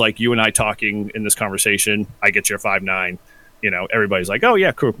 59 is like you and I talking in this conversation. I get your 59. Everybody's like, oh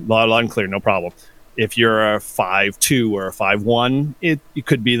yeah, cool, loud and clear, no problem. If you're a 5.2 or a 5.1, it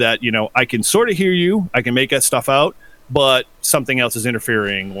could be that, I can sort of hear you, I can make that stuff out, but something else is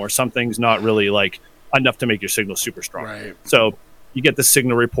interfering, or something's not really like enough to make your signal super strong. Right. So you get the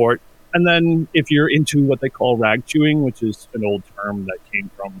signal report. And then if you're into what they call rag chewing, which is an old term that came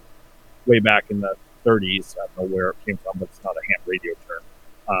from way back in the 30s, I don't know where it came from, but it's not a ham radio term.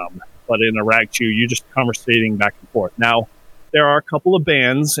 But in a rag chew, you're just conversating back and forth. Now, there are a couple of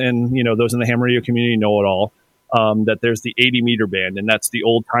bands, and those in the ham radio community know it all, that there's the 80-meter band, and that's the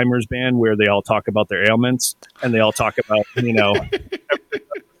old timers band where they all talk about their ailments, and they all talk about, about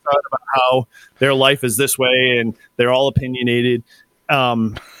how their life is this way, and they're all opinionated.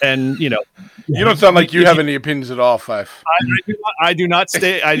 You don't sound like you have any opinions at all, Five. I do not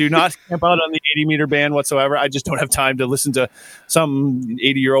camp out on the 80-meter band whatsoever. I just don't have time to listen to some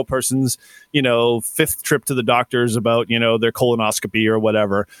 80-year-old person's, 5th trip to the doctors about, their colonoscopy or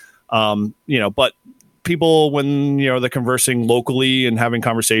whatever. But people, when, they're conversing locally and having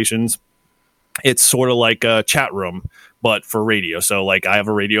conversations, it's sort of like a chat room, but for radio. So like I have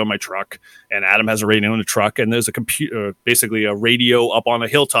a radio in my truck, and Adam has a radio in the truck, and there's a computer, basically a radio up on a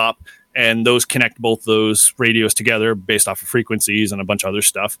hilltop, and those connect both those radios together based off of frequencies and a bunch of other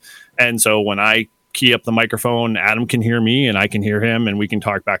stuff. And so when I key up the microphone, Adam can hear me and I can hear him, and we can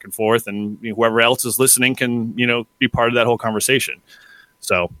talk back and forth, and whoever else is listening can, be part of that whole conversation.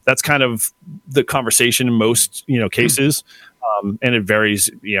 So that's kind of the conversation in most, cases. And it varies,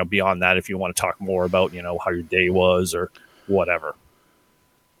 beyond that if you want to talk more about, how your day was or whatever.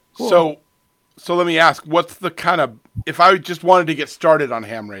 Cool. So let me ask, what's the kind of, if I just wanted to get started on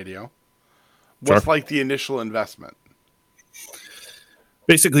ham radio, what's like the initial investment?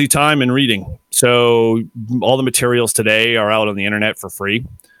 Basically time and reading. So all the materials today are out on the internet for free.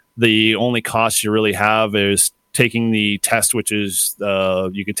 The only cost you really have is taking the test, which is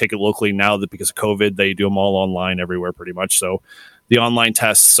you can take it locally now that because of COVID, they do them all online everywhere pretty much. So the online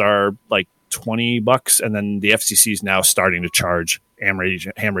tests are like $20, and then the FCC is now starting to charge ham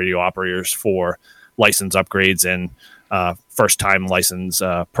radio operators for license upgrades and first-time license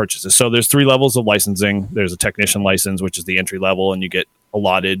purchases. So there's 3 levels of licensing. There's a technician license, which is the entry level, and you get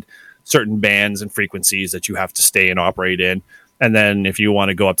allotted certain bands and frequencies that you have to stay and operate in. And then if you want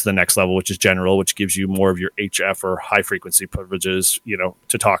to go up to the next level, which is general, which gives you more of your HF or high frequency privileges,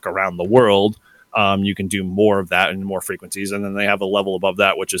 to talk around the world, you can do more of that and more frequencies. And then they have a level above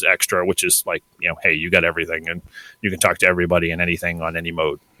that, which is extra, which is like, hey, you got everything and you can talk to everybody and anything on any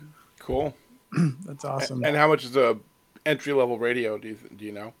mode. Cool. That's awesome. And how much is a entry level radio? Do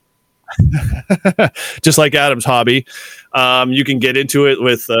you know? Just like Adam's hobby, you can get into it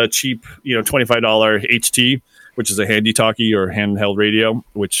with a cheap, $25 HT. which is a handy talkie or handheld radio,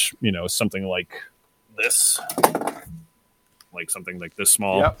 which, is something like this, something like this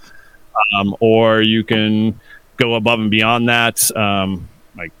small. Yep. Or you can go above and beyond that.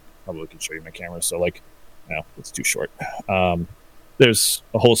 I probably can show you my camera. So no, it's too short. There's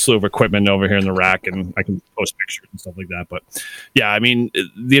a whole slew of equipment over here in the rack, and I can post pictures and stuff like that. But yeah, I mean,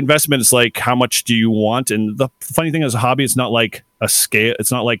 the investment is like, how much do you want? And the funny thing is, a hobby, it's not like a scale.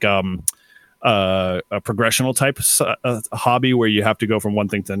 It's not like a progressional type hobby where you have to go from one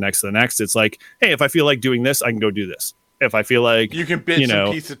thing to the next to the next. It's like, hey, if I feel like doing this, I can go do this. If I feel like you can bits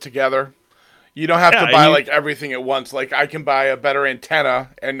and pieces together. You don't have to buy everything at once. Like, I can buy a better antenna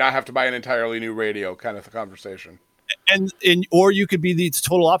and not have to buy an entirely new radio, kind of a conversation. And or you could be the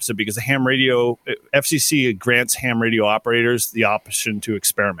total opposite, because the ham radio FCC grants ham radio operators the option to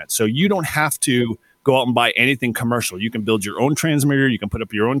experiment. So you don't have to go out and buy anything commercial. You can build your own transmitter. You can put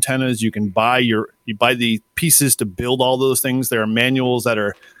up your own antennas. You can buy buy the pieces to build all those things. There are manuals that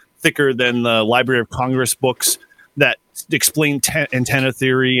are thicker than the Library of Congress books that explain antenna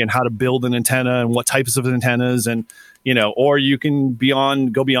theory and how to build an antenna and what types of antennas, and or you can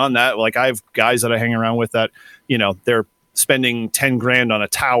go beyond that. Like, I have guys that I hang around with that they're spending $10,000 on a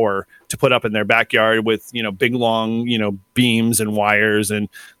tower to put up in their backyard with big long beams and wires, and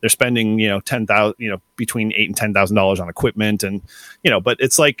they're spending $10,000 between $8,000 and $10,000 on equipment, and but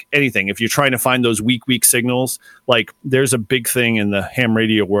it's like anything. If you're trying to find those weak signals, like, there's a big thing in the ham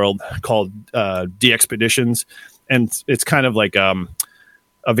radio world called de-expeditions, and it's kind of like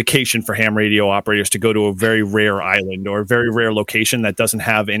a vacation for ham radio operators to go to a very rare island or a very rare location that doesn't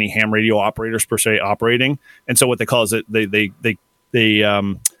have any ham radio operators per se operating. And so what they call is that they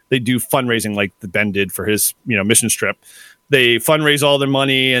do fundraising, like the Ben did for his mission trip. They fundraise all their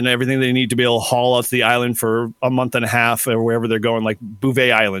money and everything they need to be able to haul out to the island for a month and a half or wherever they're going, like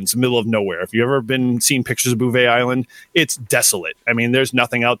Bouvet Island's middle of nowhere. If you've ever seen pictures of Bouvet Island, it's desolate. I mean, there's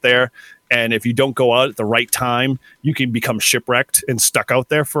nothing out there. And if you don't go out at the right time, you can become shipwrecked and stuck out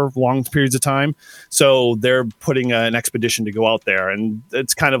there for long periods of time. So they're putting an expedition to go out there. And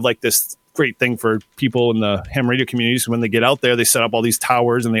it's kind of like this great thing for people in the ham radio communities. When they get out there, they set up all these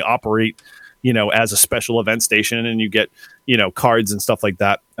towers and they operate, as a special event station, and you get, cards and stuff like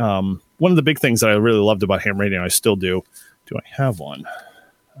that. One of the big things that I really loved about ham radio, and I still do. Do I have one?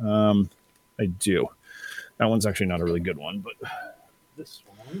 I do. That one's actually not a really good one, but this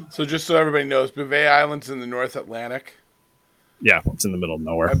one. So just so everybody knows, Bouvet Island's in the North Atlantic. Yeah, it's in the middle of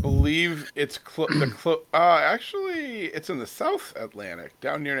nowhere. I believe it's actually it's in the South Atlantic,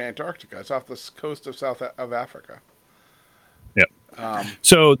 down near Antarctica. It's off the coast of of Africa. Yeah.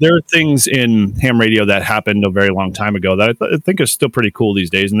 So there are things in ham radio that happened a very long time ago that I think are still pretty cool these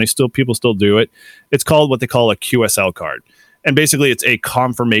days, and people still do it. It's called what they call a QSL card. And basically, it's a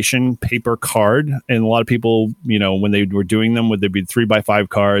confirmation paper card. And a lot of people, when they were doing them, would they be 3x5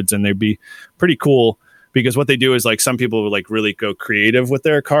 cards, and they'd be pretty cool, because what they do is, like, some people would like really go creative with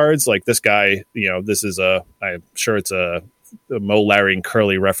their cards. Like this guy, this is I'm sure it's a Mo, Larry, and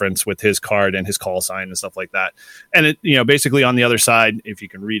Curly reference with his card and his call sign and stuff like that. And it, basically on the other side, if you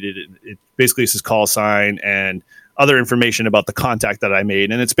can read it, it basically is his call sign and other information about the contact that I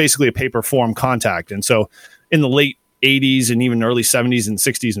made. And it's basically a paper form contact. And so in the late 80s and even early 70s and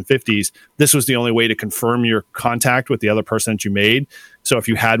 60s and 50s, this was the only way to confirm your contact with the other person that you made. So if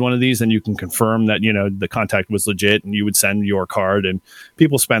you had one of these, then you can confirm that, the contact was legit, and you would send your card. And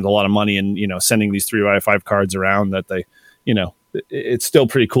people spend a lot of money in, sending these 3x5 cards around that they, it's still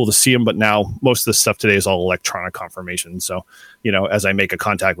pretty cool to see them. But now most of the stuff today is all electronic confirmation. So, as I make a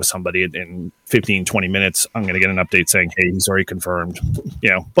contact with somebody in 15, 20 minutes, I'm going to get an update saying, hey, he's already confirmed,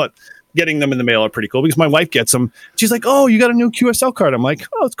 but getting them in the mail are pretty cool, because my wife gets them. She's like, oh, you got a new QSL card. I'm like,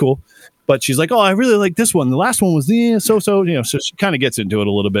 oh, it's cool. But she's like, oh, I really like this one. The last one was so she kind of gets into it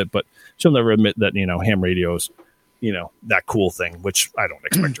a little bit, but she'll never admit that, ham radio's, that cool thing, which I don't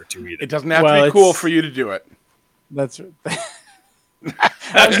expect her to either. It doesn't have to be cool for you to do it. That's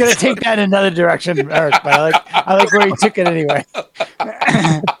I was going to take that in another direction, Eric, but I like where he took it anyway.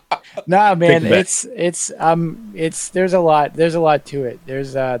 Nah, man, it's there's a lot to it.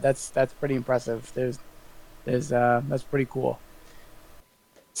 There's that's pretty impressive. There's that's pretty cool.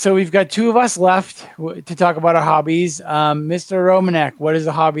 So we've got two of us left to talk about our hobbies. Mr. Romanek, what is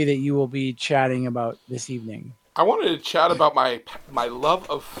a hobby that you will be chatting about this evening? I wanted to chat about my love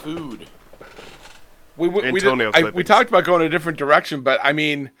of food. We talked about going a different direction, but I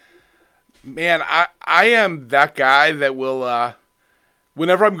mean, man, I am that guy that will,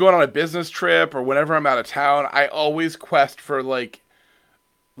 whenever I'm going on a business trip or whenever I'm out of town, I always quest for like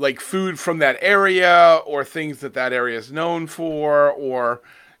food from that area or things that area is known for, or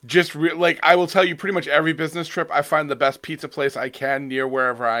like I will tell you, pretty much every business trip, I find the best pizza place I can near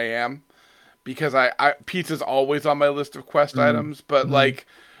wherever I am, because I pizza's always on my list of quest items. But like,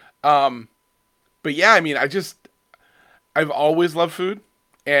 but yeah, I mean, I've always loved food,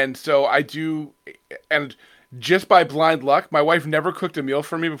 and so I do, and just by blind luck, my wife never cooked a meal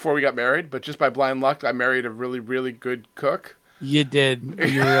for me before we got married, but just by blind luck, I married a really, really good cook. You did.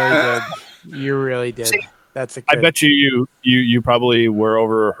 You really did. You really did. That's a good... I bet you probably were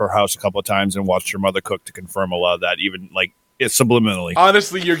over her house a couple of times and watched her mother cook to confirm a lot of that, even like it's subliminally.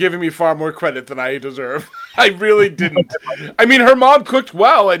 Honestly, you're giving me far more credit than I deserve. I really didn't. I mean, her mom cooked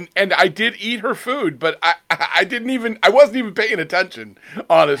well, and I did eat her food, but I wasn't even paying attention,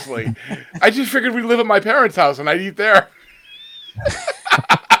 honestly. I just figured we'd live at my parents' house and I'd eat there.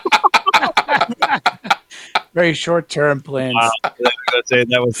 Very short-term plans. Wow. I was going to say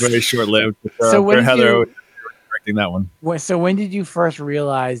that was very short-lived. So when Heather correcting that one. So when did you first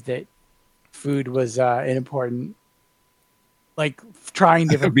realize that food was an important, like trying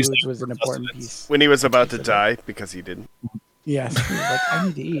different foods was an important piece? When he was about to die, because he didn't. Yes, he was like, I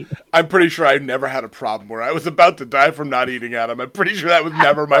need to eat. I'm pretty sure I never had a problem where I was about to die from not eating Adam. I'm pretty sure that was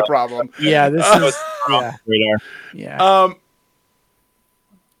never my problem. Yeah, this is radar. Yeah.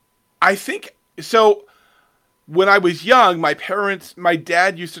 I think so. When I was young, my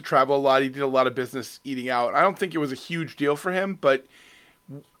dad used to travel a lot. He did a lot of business eating out. I don't think it was a huge deal for him, but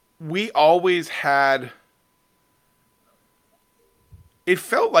we always had, it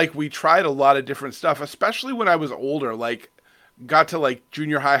felt like we tried a lot of different stuff, especially when I was older, like got to like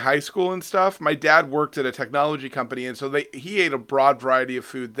junior high school and stuff. My dad worked at a technology company, and so he ate a broad variety of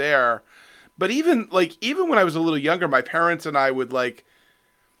food there. But even when I was a little younger, my parents and I would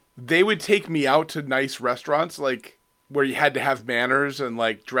they would take me out to nice restaurants, like where you had to have manners and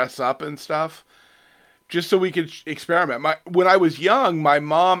like dress up and stuff, just so we could experiment. When I was young, my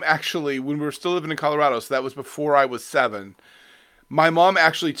mom actually, when we were still living in Colorado, so that was before I was 7, my mom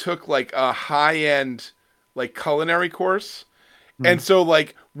actually took like a high-end like culinary course. And so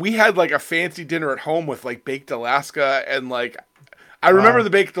like we had like a fancy dinner at home with like baked Alaska, and like I remember the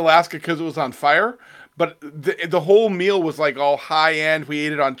baked Alaska because it was on fire. But the whole meal was like all high end. We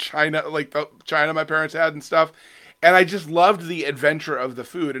ate it on china, like the china my parents had and stuff. And I just loved the adventure of the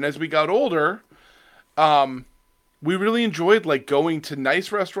food. And as we got older, we really enjoyed like going to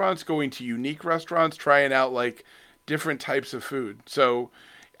nice restaurants, going to unique restaurants, trying out like different types of food. So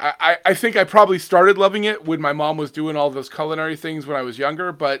I think I probably started loving it when my mom was doing all those culinary things when I was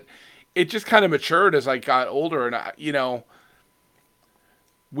younger. But it just kind of matured as I got older. And,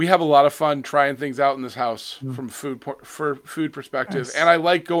 we have a lot of fun trying things out in this house from food perspective. Nice. And I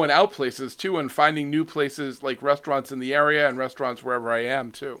like going out places too and finding new places like restaurants in the area and restaurants wherever I am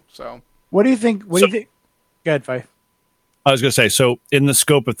too. So what do you think? Go ahead, Fife. I was going to say, so in the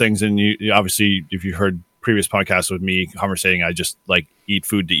scope of things, and you obviously, if you heard previous podcasts with me conversating, I just like eat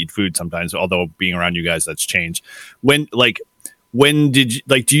food to eat food sometimes, although being around you guys, that's changed. When did you,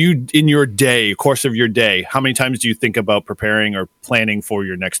 do you, in your course of your day, how many times do you think about preparing or planning for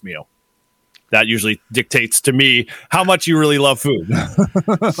your next meal? That usually dictates to me how much you really love food.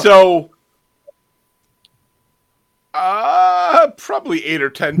 So, probably 8 or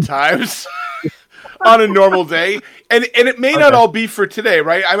 10 times on a normal day. And it may not all be for today,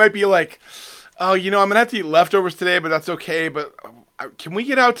 right? I might be like, oh, I'm going to have to eat leftovers today, but that's okay. But can we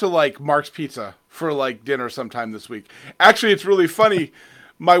get out to like Mark's Pizza for like dinner sometime this week? Actually, it's really funny.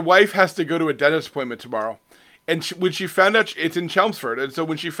 My wife has to go to a dentist appointment tomorrow. And when she found out, it's in Chelmsford. And so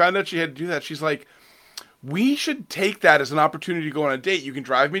when she found out she had to do that, she's like, we should take that as an opportunity to go on a date. You can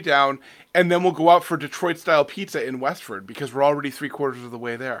drive me down, and then we'll go out for Detroit-style pizza in Westford because we're already 3/4 of the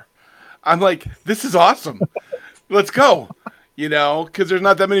way there. I'm like, this is awesome. Let's go. Because there's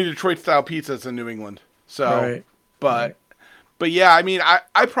not that many Detroit-style pizzas in New England. So, right. But yeah, I mean,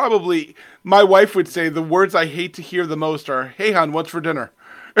 I probably, my wife would say the words I hate to hear the most are, hey, hon, what's for dinner?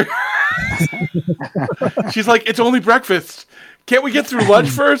 She's like, it's only breakfast. Can't we get through lunch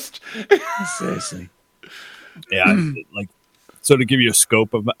first? Seriously. Yeah, so to give you a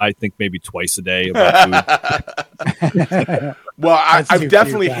scope of, I think maybe twice a day about food. Well, I've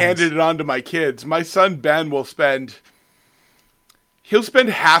definitely handed it on to my kids. My son, Ben, he'll spend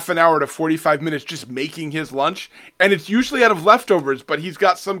half an hour to 45 minutes just making his lunch, and it's usually out of leftovers, but he's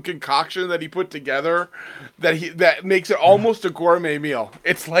got some concoction that he put together that makes it almost a gourmet meal.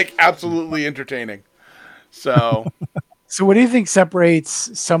 It's like absolutely entertaining. So what do you think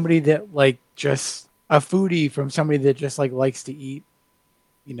separates somebody that like just a foodie from somebody that just like likes to eat,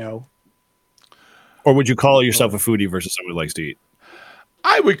 Or would you call yourself a foodie versus somebody who likes to eat?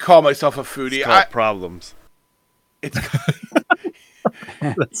 I would call myself a foodie. It's called problems. It's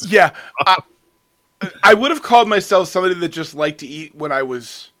Yeah. I would have called myself somebody that just liked to eat when I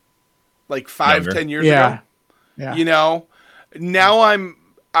was like 10 years ago. Yeah. You know, now I'm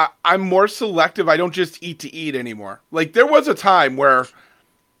more selective. I don't just eat to eat anymore. Like there was a time where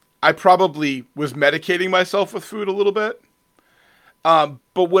I probably was medicating myself with food a little bit. But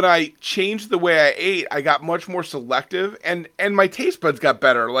when I changed the way I ate, I got much more selective and my taste buds got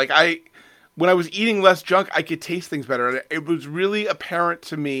better. Like when I was eating less junk, I could taste things better. And it was really apparent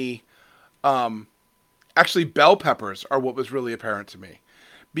to me. Actually, bell peppers are what was really apparent to me.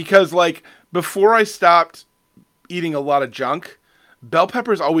 Because, like, before I stopped eating a lot of junk, bell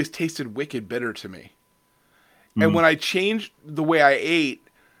peppers always tasted wicked bitter to me. And when I changed the way I ate,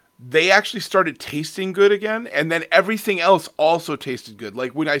 they actually started tasting good again. And then everything else also tasted good.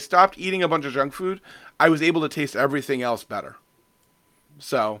 Like, when I stopped eating a bunch of junk food, I was able to taste everything else better.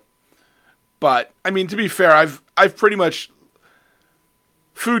 So, but, I mean, to be fair, I've pretty much...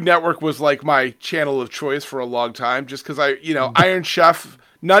 Food Network was like my channel of choice for a long time, just because Iron Chef,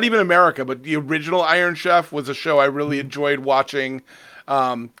 not even America, but the original Iron Chef was a show I really enjoyed watching.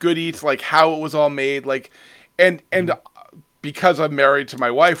 Good Eats, like how it was all made, like, and because I'm married to my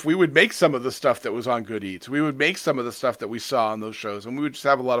wife, we would make some of the stuff that was on Good Eats. We would make some of the stuff that we saw on those shows, and we would just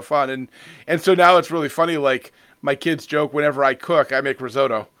have a lot of fun. And so now it's really funny. Like my kids joke whenever I cook, I make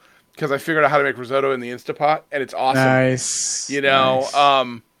risotto. Because I figured out how to make risotto in the Instapot, and it's awesome. Nice.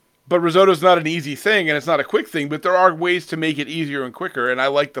 Nice. But risotto's not an easy thing, and it's not a quick thing, but there are ways to make it easier and quicker, and I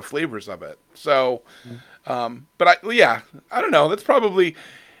like the flavors of it. So, I don't know. It's probably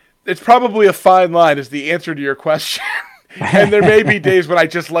a fine line is the answer to your question. And there may be days when I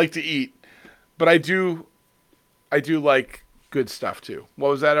just like to eat, but I do like good stuff too. What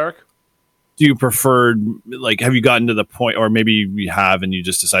was that, Eric? Do you prefer, like, have you gotten to the point, or maybe you have and you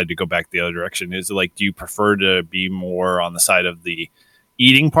just decided to go back the other direction? Is it like, do you prefer to be more on the side of the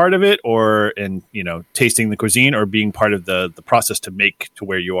eating part of it, or tasting the cuisine, or being part of the process to make to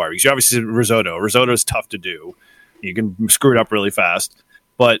where you are? Because you obviously said risotto is tough to do. You can screw it up really fast,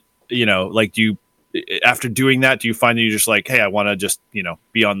 but like, do you, after doing that, do you find that you're just like, hey, I want to just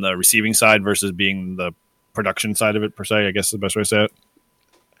be on the receiving side versus being the production side of it, per se, I guess is the best way to say it?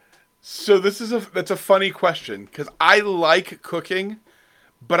 So that's a funny question, because I like cooking,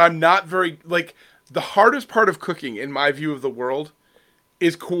 but I'm not very, like, the hardest part of cooking in my view of the world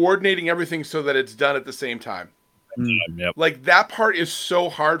is coordinating everything so that it's done at the same time. Yep. Like that part is so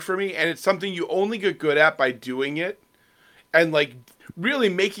hard for me, and it's something you only get good at by doing it and like really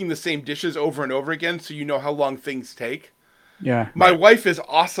making the same dishes over and over again so you know how long things take. Yeah. My wife is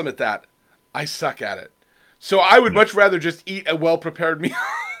awesome at that. I suck at it. So I would much rather just eat a well-prepared meal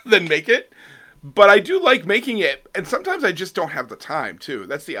than make it. But I do like making it. And sometimes I just don't have the time, too.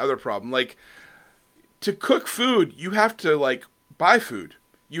 That's the other problem. Like, to cook food, you have to, like, buy food.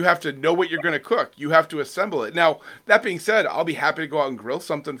 You have to know what you're going to cook. You have to assemble it. Now, that being said, I'll be happy to go out and grill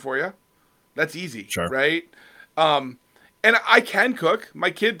something for you. That's easy, sure. Right? And I can cook. My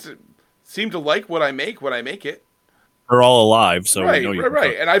kids seem to like what I make when I make it. We're all alive, so right, we know you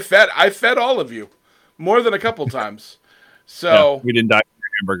right. And I fed all of you more than a couple times. So yeah, we didn't die from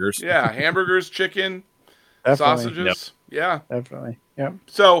hamburgers. Yeah, hamburgers, chicken, sausages. Yep. Yeah, definitely. Yeah.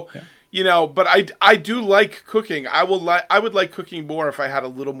 So, but I do like cooking. I would like cooking more if I had a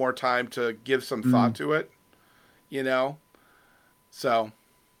little more time to give some thought to it. So.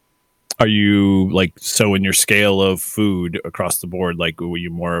 Are you like, so in your scale of food across the board, like, were you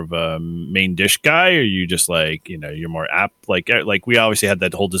more of a main dish guy, or are you just like, you're more apt? Like we obviously had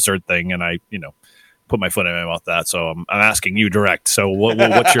that whole dessert thing, and I, put my foot in my mouth that. So I'm asking you direct. So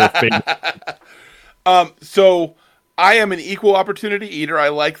what's your favorite? So I am an equal opportunity eater. I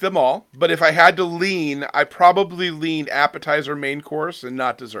like them all, but if I had to lean, I probably lean appetizer, main course, and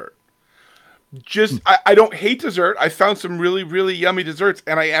not dessert. I don't hate dessert. I found some really, really yummy desserts,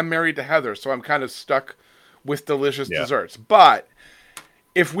 and I am married to Heather, so I'm kind of stuck with delicious desserts. But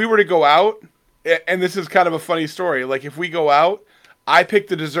if we were to go out, and this is kind of a funny story, like if we go out, I pick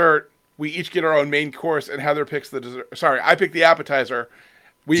the dessert, we each get our own main course, and Heather picks the dessert. Sorry, I pick the appetizer,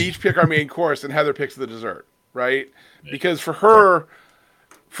 we each pick our main course, and Heather picks the dessert, right? Because for her,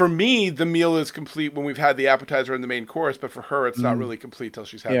 for me, the meal is complete when we've had the appetizer and the main course, but for her, it's not really complete till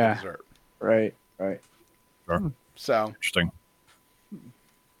she's had the dessert. Right. Sure. So interesting. Do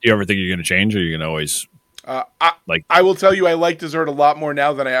you ever think you're going to change, or are you going to always I will tell you, I like dessert a lot more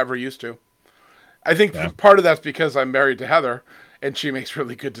now than I ever used to. I think part of that's because I'm married to Heather, and she makes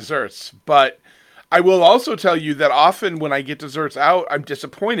really good desserts. But I will also tell you that often when I get desserts out, I'm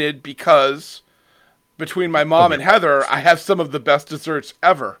disappointed because between my mom and Heather, I have some of the best desserts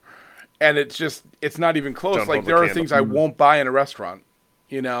ever, and it's not even close. Like there are things I won't buy in a restaurant.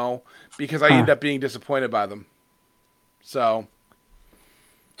 because I end up being disappointed by them. So,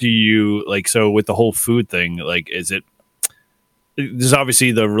 do you so with the whole food thing? Is it? There's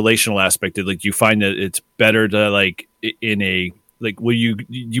obviously the relational aspect. Do you find that it's better to in a will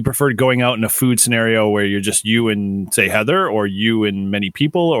you prefer going out in a food scenario where you're just you and say Heather, or you and many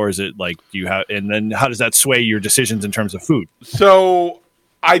people, or is it do you have? And then how does that sway your decisions in terms of food? So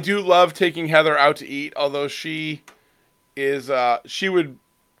I do love taking Heather out to eat, although she is she would.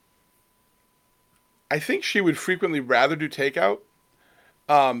 I think she would frequently rather do takeout,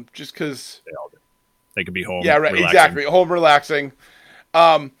 just because they could be home. Yeah, right. Relaxing. Exactly, home relaxing.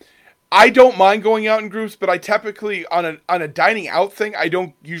 I don't mind going out in groups, but I typically on a dining out thing, I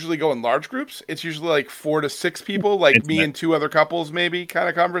don't usually go in large groups. It's usually 4 to 6 people, me and 2 other couples, maybe kind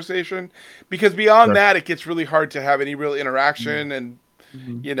of conversation. Because beyond that, it gets really hard to have any real interaction and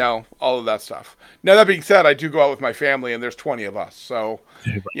all of that stuff. Now that being said, I do go out with my family, and there's 20 of us, so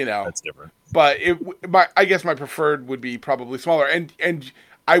that's different. But I guess my preferred would be probably smaller. And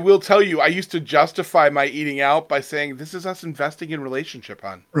I will tell you, I used to justify my eating out by saying this is us investing in relationship,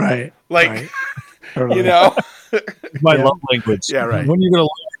 hon. Right. Right. My love language. Yeah, right. When are you going to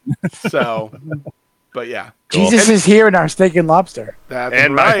learn? So, but yeah. Jesus is here in our steak and lobster. That's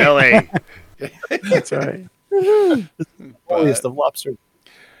and right. my belly. That's right. Holiest of lobster.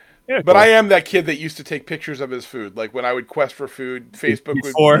 Yeah, but cool. I am that kid that used to take pictures of his food. When I would quest for food, Facebook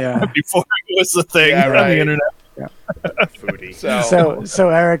before it was the thing on the internet. Yeah. Foodie. So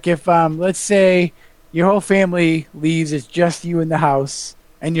Eric, if let's say your whole family leaves, it's just you in the house,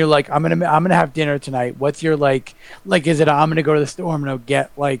 and you're like, I'm gonna have dinner tonight. What's your is it I'm gonna go to the store, I'm gonna get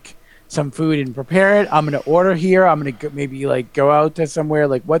some food and prepare it, I'm gonna order here, I'm gonna maybe go out to somewhere,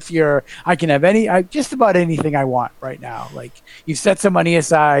 what's your I can have just about anything I want right now. You set some money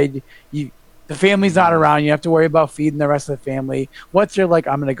aside, the family's not around, you have to worry about feeding the rest of the family. What's your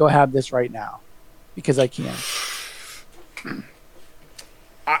I'm gonna go have this right now because I can.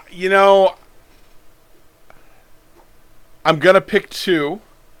 I'm gonna pick 2.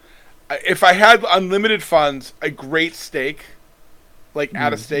 If I had unlimited funds, a great steak,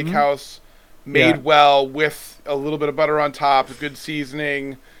 at a steakhouse, made well with a little bit of butter on top, a good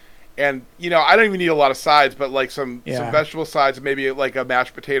seasoning, and I don't even need a lot of sides, but some vegetable sides, maybe a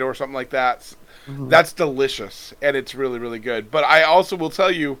mashed potato or something like that. That's delicious, and it's really, really good. But I also will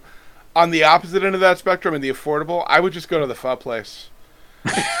tell you, on the opposite end of that spectrum, in the affordable, I would just go to the pho place.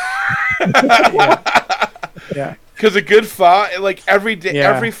 Yeah. Because a good pho, every day,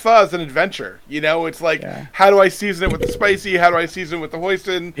 every pho is an adventure. It's how do I season it with the spicy? How do I season it with the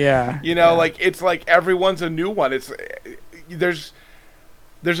hoisin? Yeah. It's everyone's a new one. It's there's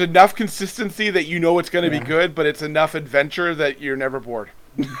enough consistency that it's going to be good, but it's enough adventure that you're never bored.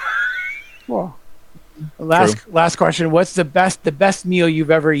 Well, last question. What's the best meal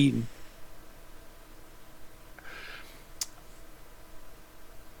you've ever eaten?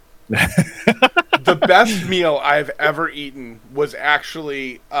 The best meal I've ever eaten was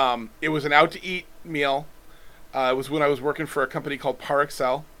actually it was an out to eat meal. It was when I was working for a company called Par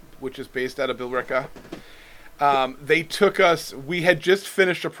Excel, which is based out of Billerica. They took us. We had just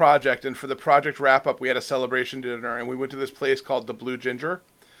finished a project, and for the project wrap up, we had a celebration dinner, and we went to this place called the Blue Ginger,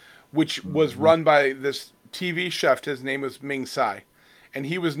 which was run by this TV chef. His name was Ming Tsai, and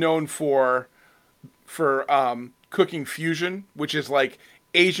he was known for cooking fusion, which is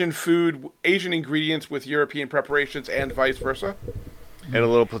Asian food, Asian ingredients with European preparations, and vice versa. And a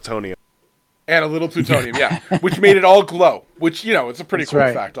little plutonium. Yeah. Which made it all glow, which, it's a pretty cool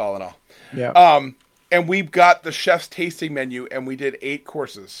fact all in all. Yeah. And we got the chef's tasting menu, and we did 8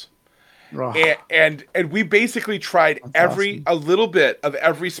 courses. Oh. And we basically tried a little bit of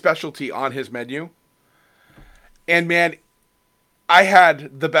every specialty on his menu. And, man, I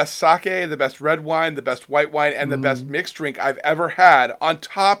had the best sake, the best red wine, the best white wine, and the best mixed drink I've ever had, on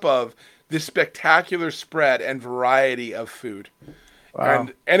top of this spectacular spread and variety of food. Wow.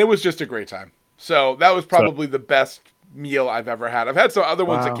 And it was just a great time. So that was probably the best meal I've ever had. I've had some other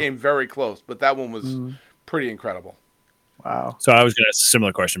ones that came very close, but that one was pretty incredible. Wow. So I was going to ask a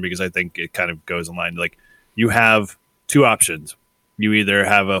similar question because I think it kind of goes in line. You have 2 options. You either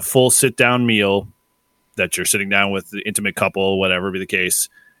have a full sit-down meal that you're sitting down with the intimate couple, whatever be the case,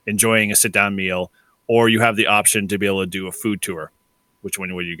 enjoying a sit-down meal, or you have the option to be able to do a food tour. Which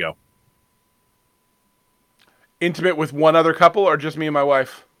one would you go? Intimate with one other couple, or just me and my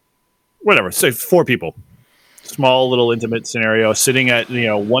wife? Whatever. Say 4 people. Small little intimate scenario, sitting at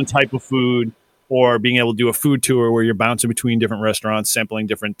one type of food, or being able to do a food tour where you're bouncing between different restaurants, sampling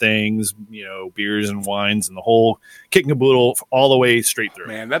different things, beers and wines and the whole kit and caboodle all the way straight through.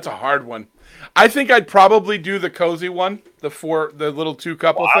 Man, that's a hard one. I think I'd probably do the cozy one, the little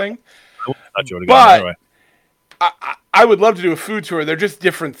 2-couple thing. But I would love to do a food tour. They're just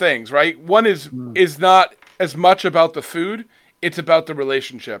different things, right? One is not as much about the food; it's about the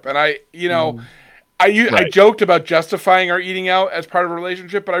relationship. And I joked about justifying our eating out as part of a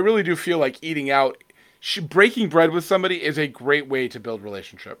relationship, but I really do feel like eating out, breaking bread with somebody is a great way to build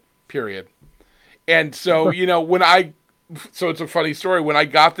relationship. Period. And so so it's a funny story. When I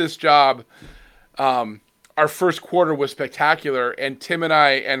got this job, our first quarter was spectacular, and Tim and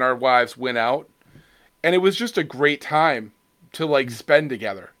I and our wives went out, and it was just a great time to spend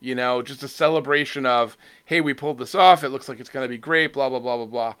together, just a celebration of, hey, we pulled this off. It looks like it's going to be great, blah, blah, blah, blah,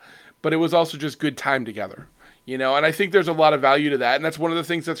 blah. But it was also just good time together, and I think there's a lot of value to that. And that's one of the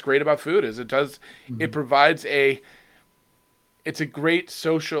things that's great about food is it provides it's a great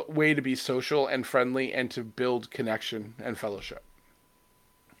social way to be social and friendly and to build connection and fellowship.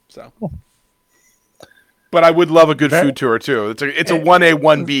 So, but I would love a good food tour too. It's a 1A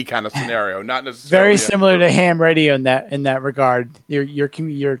 1B kind of scenario, not necessarily very similar to ham radio in that regard. You're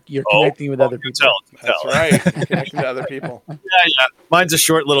connecting with other people. That's right, connecting to other people. Yeah. Mine's a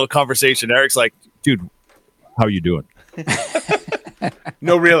short little conversation. Eric's like, dude, how are you doing?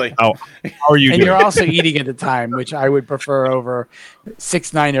 No, really. How are you doing? And you're also eating at the time, which I would prefer over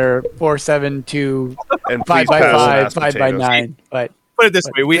 6'9" or 4'7" to 5x5, 5x9. But put it this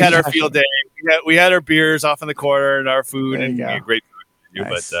way: we had our field day. We had our beers off in the corner and our food, and we had great food.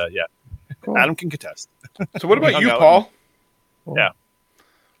 Nice. But cool. Adam can contest. So, what about you, Paul? Cool. Yeah.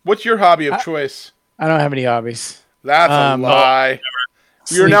 What's your hobby of choice? I don't have any hobbies. That's a lie.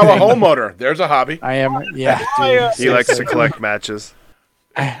 You're now a homeowner. There's a hobby. I am. Yeah. He likes to collect matches.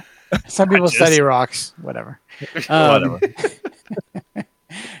 Some people study rocks. Whatever.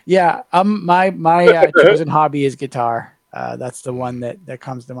 Yeah. My chosen hobby is guitar. That's the one that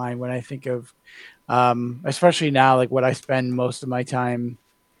comes to mind when I think of, especially now, like what I spend most of my time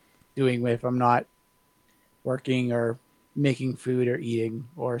doing if I'm not working or making food or eating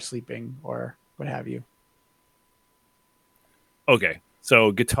or sleeping or what have you. Okay.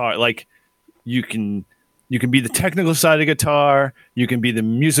 So guitar, like you can be the technical side of guitar. You can be the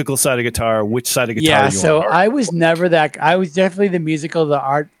musical side of guitar. Which side of guitar? Yeah. So I was never that. I was definitely the musical, the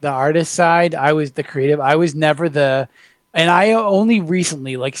artist side. I was the creative. I was never and I only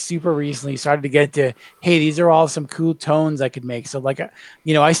recently, like super recently, started to get to, hey, these are all some cool tones I could make. So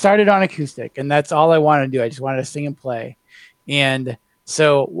I started on acoustic, and that's all I wanted to do. I just wanted to sing and play. And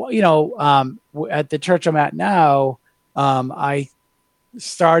so, at the church I'm at now, I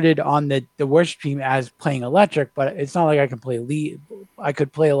started on the worship team as playing electric, but it's not like I can play lead. I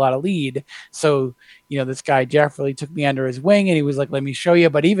could play a lot of lead. So, this guy, Jeff, really took me under his wing, and he was like, let me show you.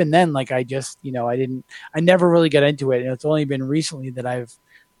 But even then, I just, I never really got into it. And it's only been recently that I've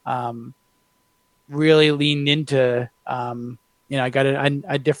really leaned into, I got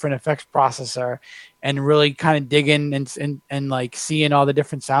a different effects processor and really kind of digging and like seeing all the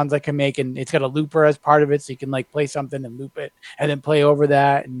different sounds I can make. And it's got a looper as part of it. So you can like play something and loop it and then play over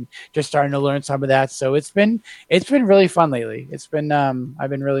that, and just starting to learn some of that. So it's been really fun lately. It's been, I've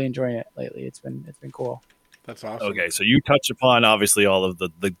been really enjoying it lately. It's been cool. That's awesome. Okay. So you touched upon obviously all of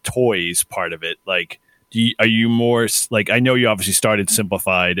the toys part of it. Like, are you more like, I know you obviously started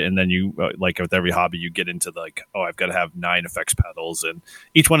simplified, and then you like with every hobby you get into I've got to have 9 effects pedals, and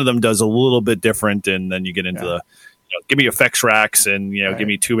each one of them does a little bit different, and then you get into the give me effects racks and give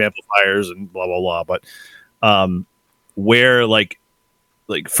me 2 amplifiers and blah blah blah. But where like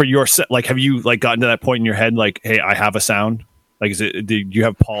for your set, like have you like gotten to that point in your head like, hey, I have a sound? Like do you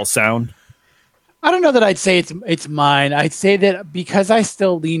have Paul's sound? I don't know that I'd say it's mine. I'd say that because I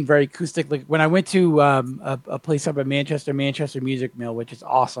still lean very acoustic. Like when I went to a place up in Manchester Music Mill, which is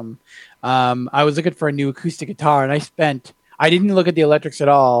awesome. I was looking for a new acoustic guitar, and I didn't look at the electrics at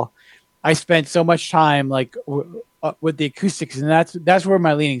all. I spent so much time with the acoustics, and that's where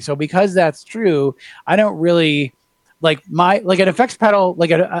my leaning. So because that's true, I don't really like an effects pedal.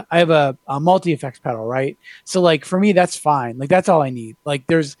 I have a multi effects pedal, right? So like for me, that's fine. Like that's all I need. Like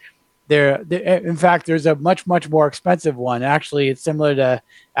in fact, there's a much, much more expensive one. Actually, it's similar to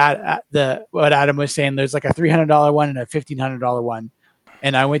what Adam was saying. There's like a $300 one and a $1,500 one.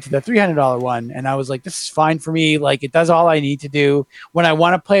 And I went to the $300 one, and I was like, this is fine for me. Like, it does all I need to do. When I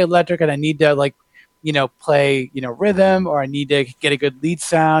want to play electric and I need to play, rhythm, or I need to get a good lead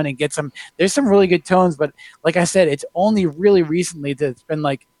sound and there's some really good tones. But like I said, it's only really recently that it's been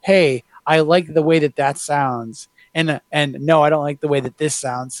like, hey, I like the way that sounds. And no, I don't like the way that this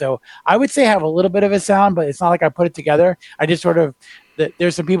sounds. So I would say I have a little bit of a sound, but it's not like I put it together. I just sort of,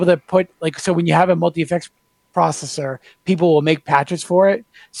 there's some people that put so when you have a multi-effects processor, people will make patches for it.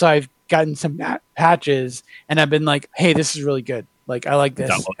 So I've gotten some patches, and I've been like, hey, this is really good. Like, I like this.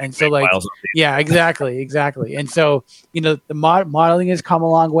 And so like, yeah, exactly. And so, the modeling has come a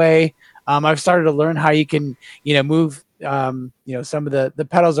long way. I've started to learn how you can, move, some of the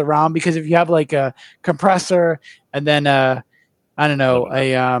pedals around, because if you have like a compressor and then, I don't know,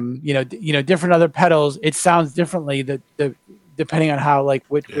 different other pedals, it sounds differently depending on how, like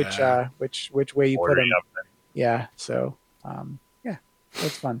which way you put them. Yeah. So,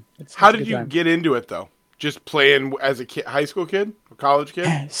 it's fun. How did you get into it though? Just playing as a high school kid or college kid?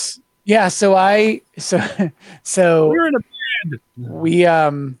 Yes. Yeah. So we're in a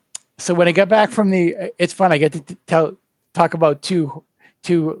band. So when I got back from it's fun. I get to talk about two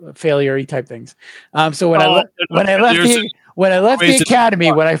failure-y type things. So when I left the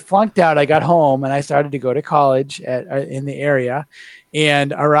academy, when I flunked out, I got home and I started to go to college in the area.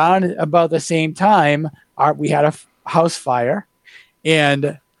 And around about the same time, we had a house fire,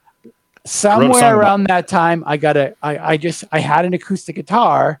 and somewhere around that time, I had an acoustic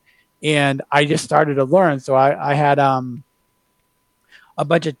guitar, and I just started to learn. So I had a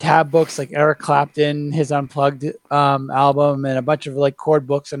bunch of tab books, like Eric Clapton, his Unplugged album, and a bunch of like chord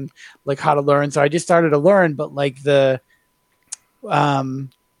books and like how to learn. So I just started to learn, but like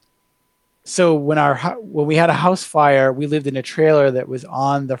so when we had a house fire, we lived in a trailer that was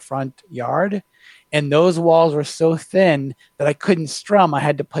on the front yard, and those walls were so thin that I couldn't strum. I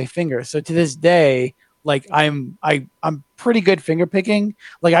had to play fingers. So to this day, like I'm pretty good finger picking.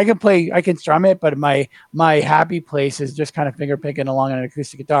 Like I can strum it, but my happy place is just kind of finger picking along an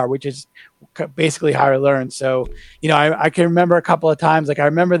acoustic guitar, which is basically how I learned. So, I can remember a couple of times, like I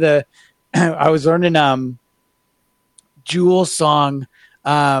remember I was learning Jewel's song.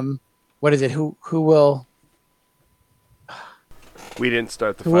 What is it? Who will? We didn't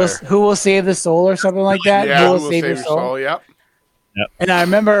start the fire. Who will save the soul or something like that? Yeah, who will save your soul? Yep. And I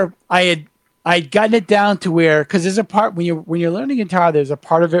remember I'd gotten it down to where, because there's a part when you're learning guitar, there's a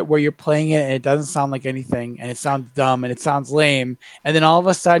part of it where you're playing it and it doesn't sound like anything, and it sounds dumb and it sounds lame, and then all of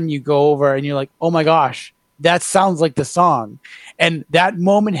a sudden you go over and you're like, oh my gosh, that sounds like the song. And that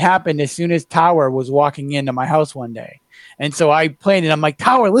moment happened as soon as Tower was walking into my house one day. And so I played it. I'm like,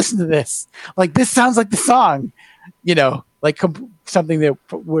 Tower, listen to this. Like, this sounds like the song, like something that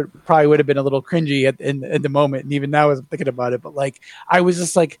would have been a little cringy in the moment. And even now as I'm thinking about it, but like, I was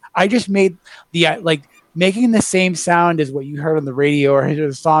just like, I just made making the same sound as what you heard on the radio or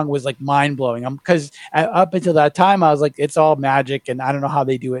the song was like mind blowing. Because up until that time, I was like, it's all magic and I don't know how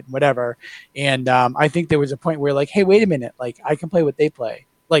they do it and whatever. And I think there was a point where like, hey, wait a minute, like I can play what they play.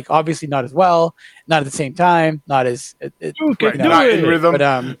 Like obviously not as well, not at the same time, not as not in rhythm.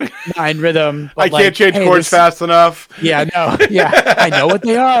 But not in rhythm. I can't change chords fast enough. Yeah, no, yeah, I know what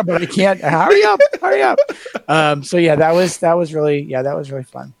they are, but I can't. Hurry up! So yeah, that was really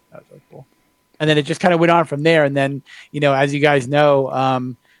fun. That was really cool. And then it just kind of went on from there. And then as you guys know,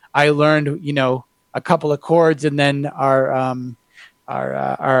 I learned a couple of chords, and then our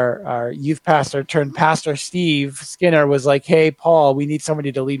youth pastor turned pastor, Steve Skinner, was like, hey, Paul, we need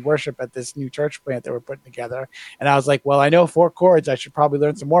somebody to lead worship at this new church plant that we're putting together. And I was like, well, I know 4 chords. I should probably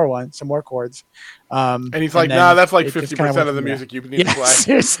learn some more chords. And he's like, nah, that's like 50% of the music you need to play.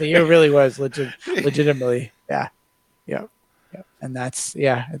 Seriously, it really was legitimately. Yeah. And that's,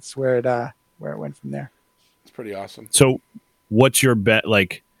 it's where it went from there. It's pretty awesome. So what's your bet?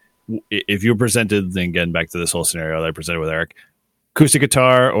 Like if you presented, then getting back to this whole scenario that I presented with Eric, acoustic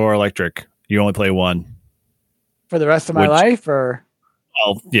guitar or electric? You only play one for the rest of my life, or?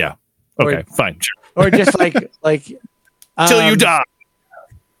 Well, yeah. Okay, fine. Sure. Or just like till you die.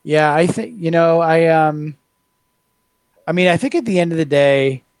 Yeah, I think I mean, I think at the end of the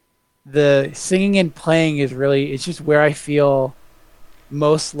day, the singing and playing it's just where I feel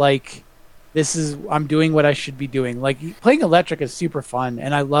most like I'm doing what I should be doing. Like playing electric is super fun,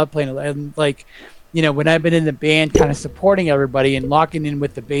 and I love playing. And like, when I've been in the band, kind of supporting everybody and locking in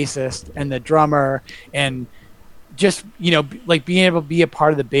with the bassist and the drummer, and just like being able to be a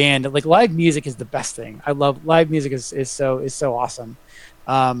part of the band. Like live music is the best thing. I love live music is so awesome.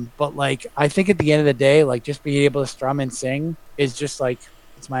 But like I think at the end of the day, like just being able to strum and sing is just like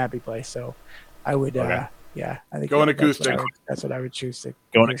it's my happy place. So I would. Okay. Yeah, I think going acoustic. That's what I would choose to.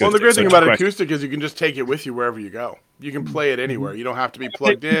 Well, the great thing about acoustic is you can just take it with you wherever you go. You can play it anywhere. You don't have to be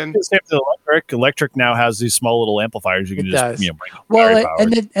plugged in. Electric now has these small little amplifiers. You can just bring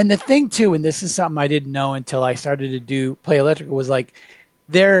and the thing too, and this is something I didn't know until I started to play electric, was like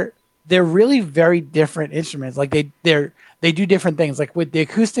they're really very different instruments. Like they do different things. Like with the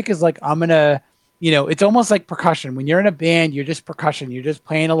acoustic is like I'm gonna it's almost like percussion. When you're in a band, you're just percussion. You're just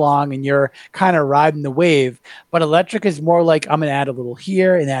playing along and you're kind of riding the wave. But electric is more like I'm going to add a little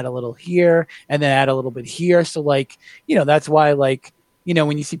here and add a little here and then add a little bit here. So like, that's why like,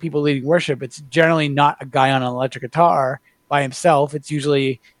 when you see people leading worship, it's generally not a guy on an electric guitar by himself. It's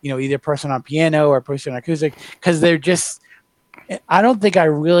usually, either a person on piano or a person on acoustic, because they're just, I don't think I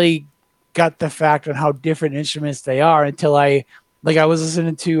really got the fact on how different instruments they are until I was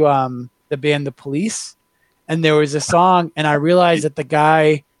listening to the band The Police, and there was a song, and I realized that the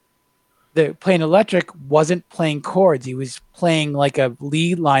guy that playing electric wasn't playing chords. He was playing like a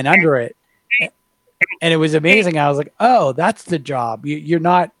lead line under it. And it was amazing. I was like, oh, that's the job.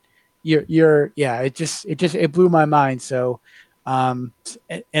 It blew my mind. So,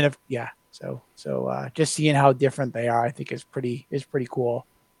 just seeing how different they are, I think is pretty cool.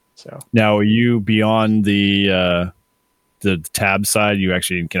 So now, are you beyond the tab side? You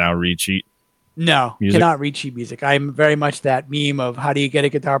actually can now read sheet? No, music? Cannot read sheet music. I'm very much that meme of how do you get a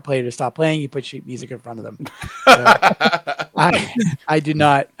guitar player to stop playing? You put sheet music in front of them. So, I do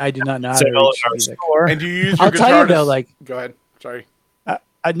not know how to read sheet music. And do you use your guitar? Tell you though, like, go ahead. Sorry.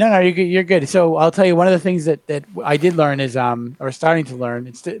 No, you're good. So I'll tell you one of the things that I did learn is or starting to learn.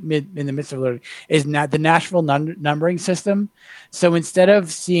 It's in the midst of learning is the Nashville numbering system. So instead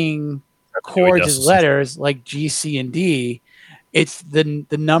of seeing chords as letters like G, C, and D, it's the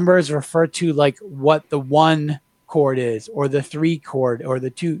numbers refer to like what the 1 chord is, or the 3 chord, or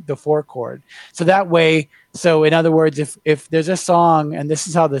the 4 chord. So that way, so in other words, if there's a song, and this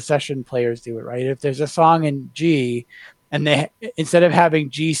is how the session players do it, right? If there's a song in G, and they instead of having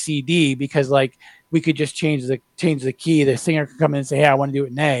G, C, D, because like we could just change the key, the singer could come in and say, hey, I want to do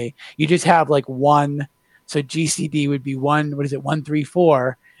it in A. You just have like 1. So G, C, D would be 1. What is it? 1, 3,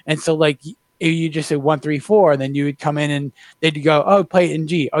 4. And so like you just say 1, 3, 4, and then you would come in and they'd go, oh, play it in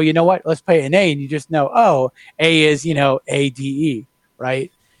G. Oh, you know what? Let's play it in A. And you just know, oh, A is, A, D, E,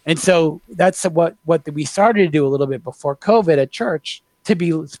 right? And so that's what we started to do a little bit before COVID at church,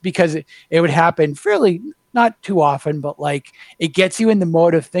 because it would happen fairly, not too often, but like it gets you in the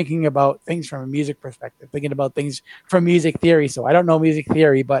mode of thinking about things from a music perspective, thinking about things from music theory. So I don't know music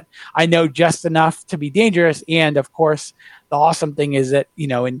theory, but I know just enough to be dangerous. And of course, the awesome thing is that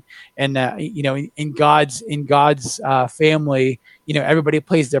in God's family, everybody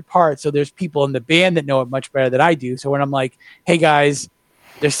plays their part. So there's people in the band that know it much better than I do. So when I'm like, hey guys,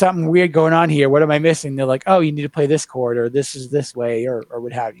 there's something weird going on here, what am I missing? They're like, oh, you need to play this chord, or this is this way, or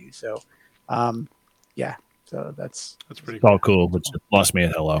what have you. So yeah, so that's pretty cool. All cool, but you lost me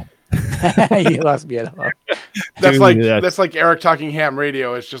at hello. You lost me at hello. That's like Eric talking ham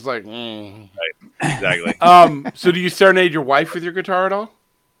radio. It's just like right. Exactly. So do you serenade your wife with your guitar at all?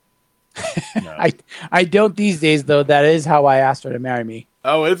 No. I don't these days, though. That is how I asked her to marry me.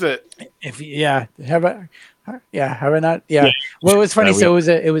 Oh, is it? Have I not? Yeah. Well, it was funny. So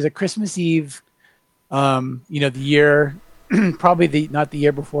it was a Christmas Eve. The year. Probably not the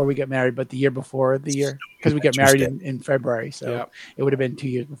year before we got married, but the year before the year, because we got married in February. So It would have been 2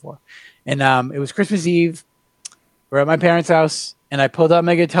 years before. And it was Christmas Eve. We're at my parents' house, and I pulled out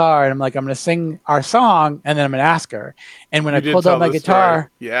my guitar, and I'm like, I'm going to sing our song, and then I'm going to ask her. And when I pulled out my guitar,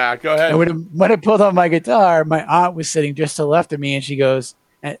 yeah, go ahead. And when I pulled out my guitar, my aunt was sitting just to the left of me, and she goes,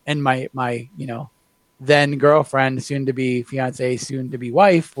 and my then girlfriend, soon to be fiance, soon to be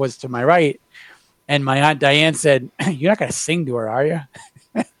wife, was to my right. And my Aunt Diane said, you're not going to sing to her, are you?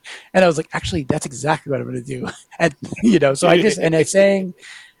 And I was like, actually, that's exactly what I'm going to do. And, so I sang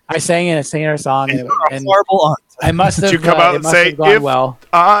her song. And I must have, you come out and say, if well.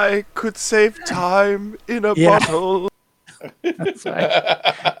 I could save time in a bottle. That's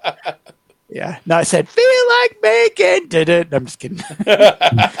right. Yeah. No, I said, feeling like bacon. I'm just kidding.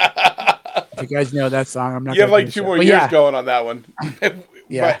 If you guys know that song, I'm not. You have like 2 more years going on that one.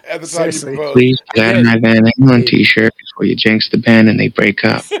 Yeah, at the time seriously. Please put that in my Van Halen t-shirt before you jinx the band and they break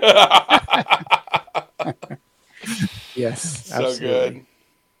up. Yes, so absolutely. Good,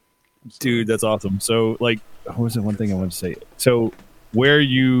 dude. That's awesome. So, like, what was the one thing I wanted to say? So, where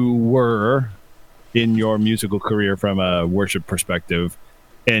you were in your musical career from a worship perspective,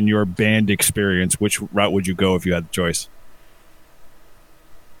 and your band experience, which route would you go if you had the choice?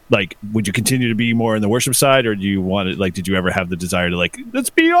 Like, would you continue to be more in the worship side, or do you want it? Like, did you ever have the desire to like, let's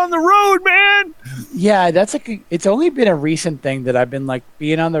be on the road, man? Yeah, that's it's only been a recent thing that I've been like,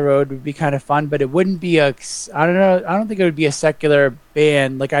 being on the road would be kind of fun, but it wouldn't be I don't know. I don't think it would be a secular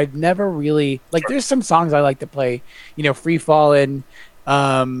band. Like, I've never really like. There's some songs I like to play. Free Fallin'.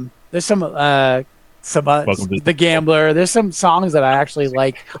 There's some The Gambler. There's some songs that I actually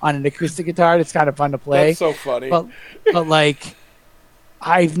like on an acoustic guitar. It's kind of fun to play. That's so funny. But like.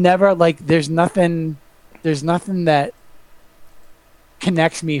 I've never there's nothing that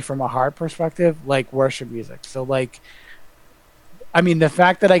connects me from a heart perspective like worship music. So the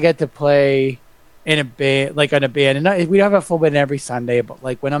fact that I get to play in a band, on a band, and we don't have a full band every Sunday, but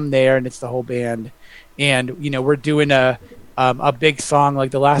when I'm there and it's the whole band, and we're doing a big song.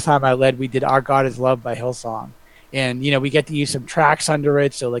 Like the last time I led, we did "Our God Is Love" by Hillsong, and we get to use some tracks under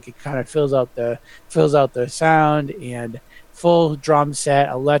it, so it kind of fills out the sound, and full drum set,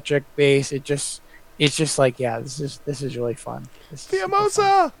 electric bass. It's just this is really fun.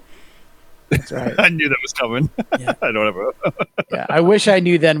 Fiamosa. That's right. I knew that was coming. Yeah. I don't have Yeah, I wish I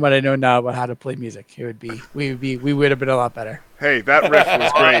knew then what I know now about how to play music. We would have been a lot better. Hey, that riff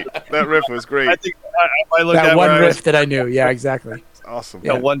was great. That riff was great. I think I looked that at one riff that I knew. Yeah, exactly. It's awesome.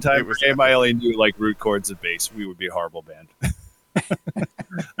 Yeah, one time I only knew root chords and bass. We would be a horrible band.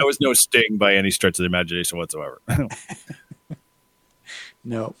 There was no Sting by any stretch of the imagination whatsoever.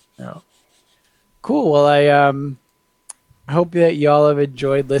 No. Cool. Well, I hope that y'all have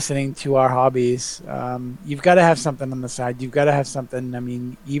enjoyed listening to our hobbies. You've got to have something on the side. You've got to have something. I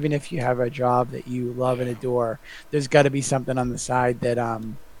mean, even if you have a job that you love and adore, there's got to be something on the side that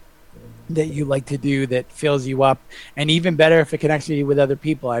you like to do that fills you up. And even better if it connects you with other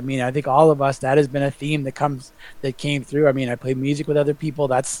people. I mean, I think all of us, that has been a theme that came through. I mean, I play music with other people.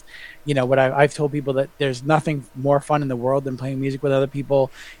 That's, what I've told people, that there's nothing more fun in the world than playing music with other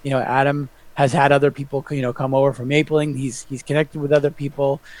people. Adam has had other people, come over from Mapling. He's connected with other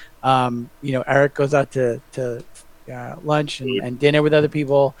people. Eric goes out to lunch and dinner with other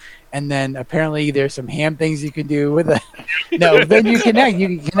people, and then apparently there's some ham things you can do with it. No, then you connect. You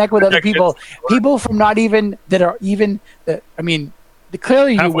can connect with other people from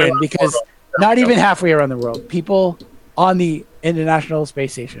clearly you win because not even halfway around the world. People on the International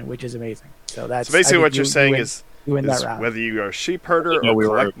Space Station, which is amazing. So basically what you're saying is. You win that round. Whether you are a sheep herder or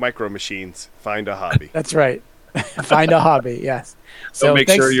collect micro machines, find a hobby. That's right. Find a hobby, yes. So make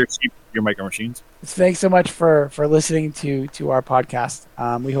sure you're cheap with your micro machines. Thanks so much for listening to our podcast.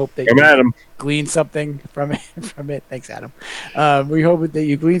 We hope that you glean something from it. Thanks, Adam. We hope that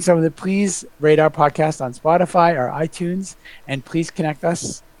you glean something. Please rate our podcast on Spotify or iTunes, and please connect with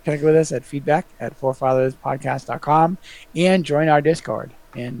us at feedback@forefatherspodcast.com and join our Discord.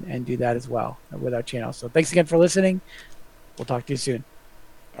 And do that as well with our channel. So thanks again for listening. We'll talk to you soon.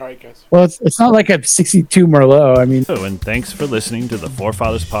 All right, guys. Well, it's not like a 62 Merlot. I mean. And thanks for listening to the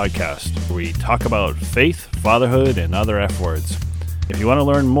Forefathers Podcast, where we talk about faith, fatherhood, and other F words. If you want to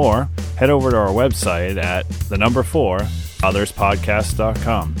learn more, head over to our website at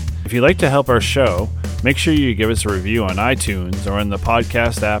 4fatherspodcast.com. If you'd like to help our show, make sure you give us a review on iTunes or in the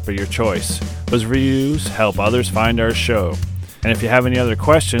podcast app of your choice. Those reviews help others find our show. And if you have any other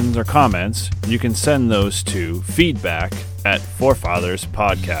questions or comments, you can send those to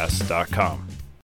feedback@forefatherspodcast.com.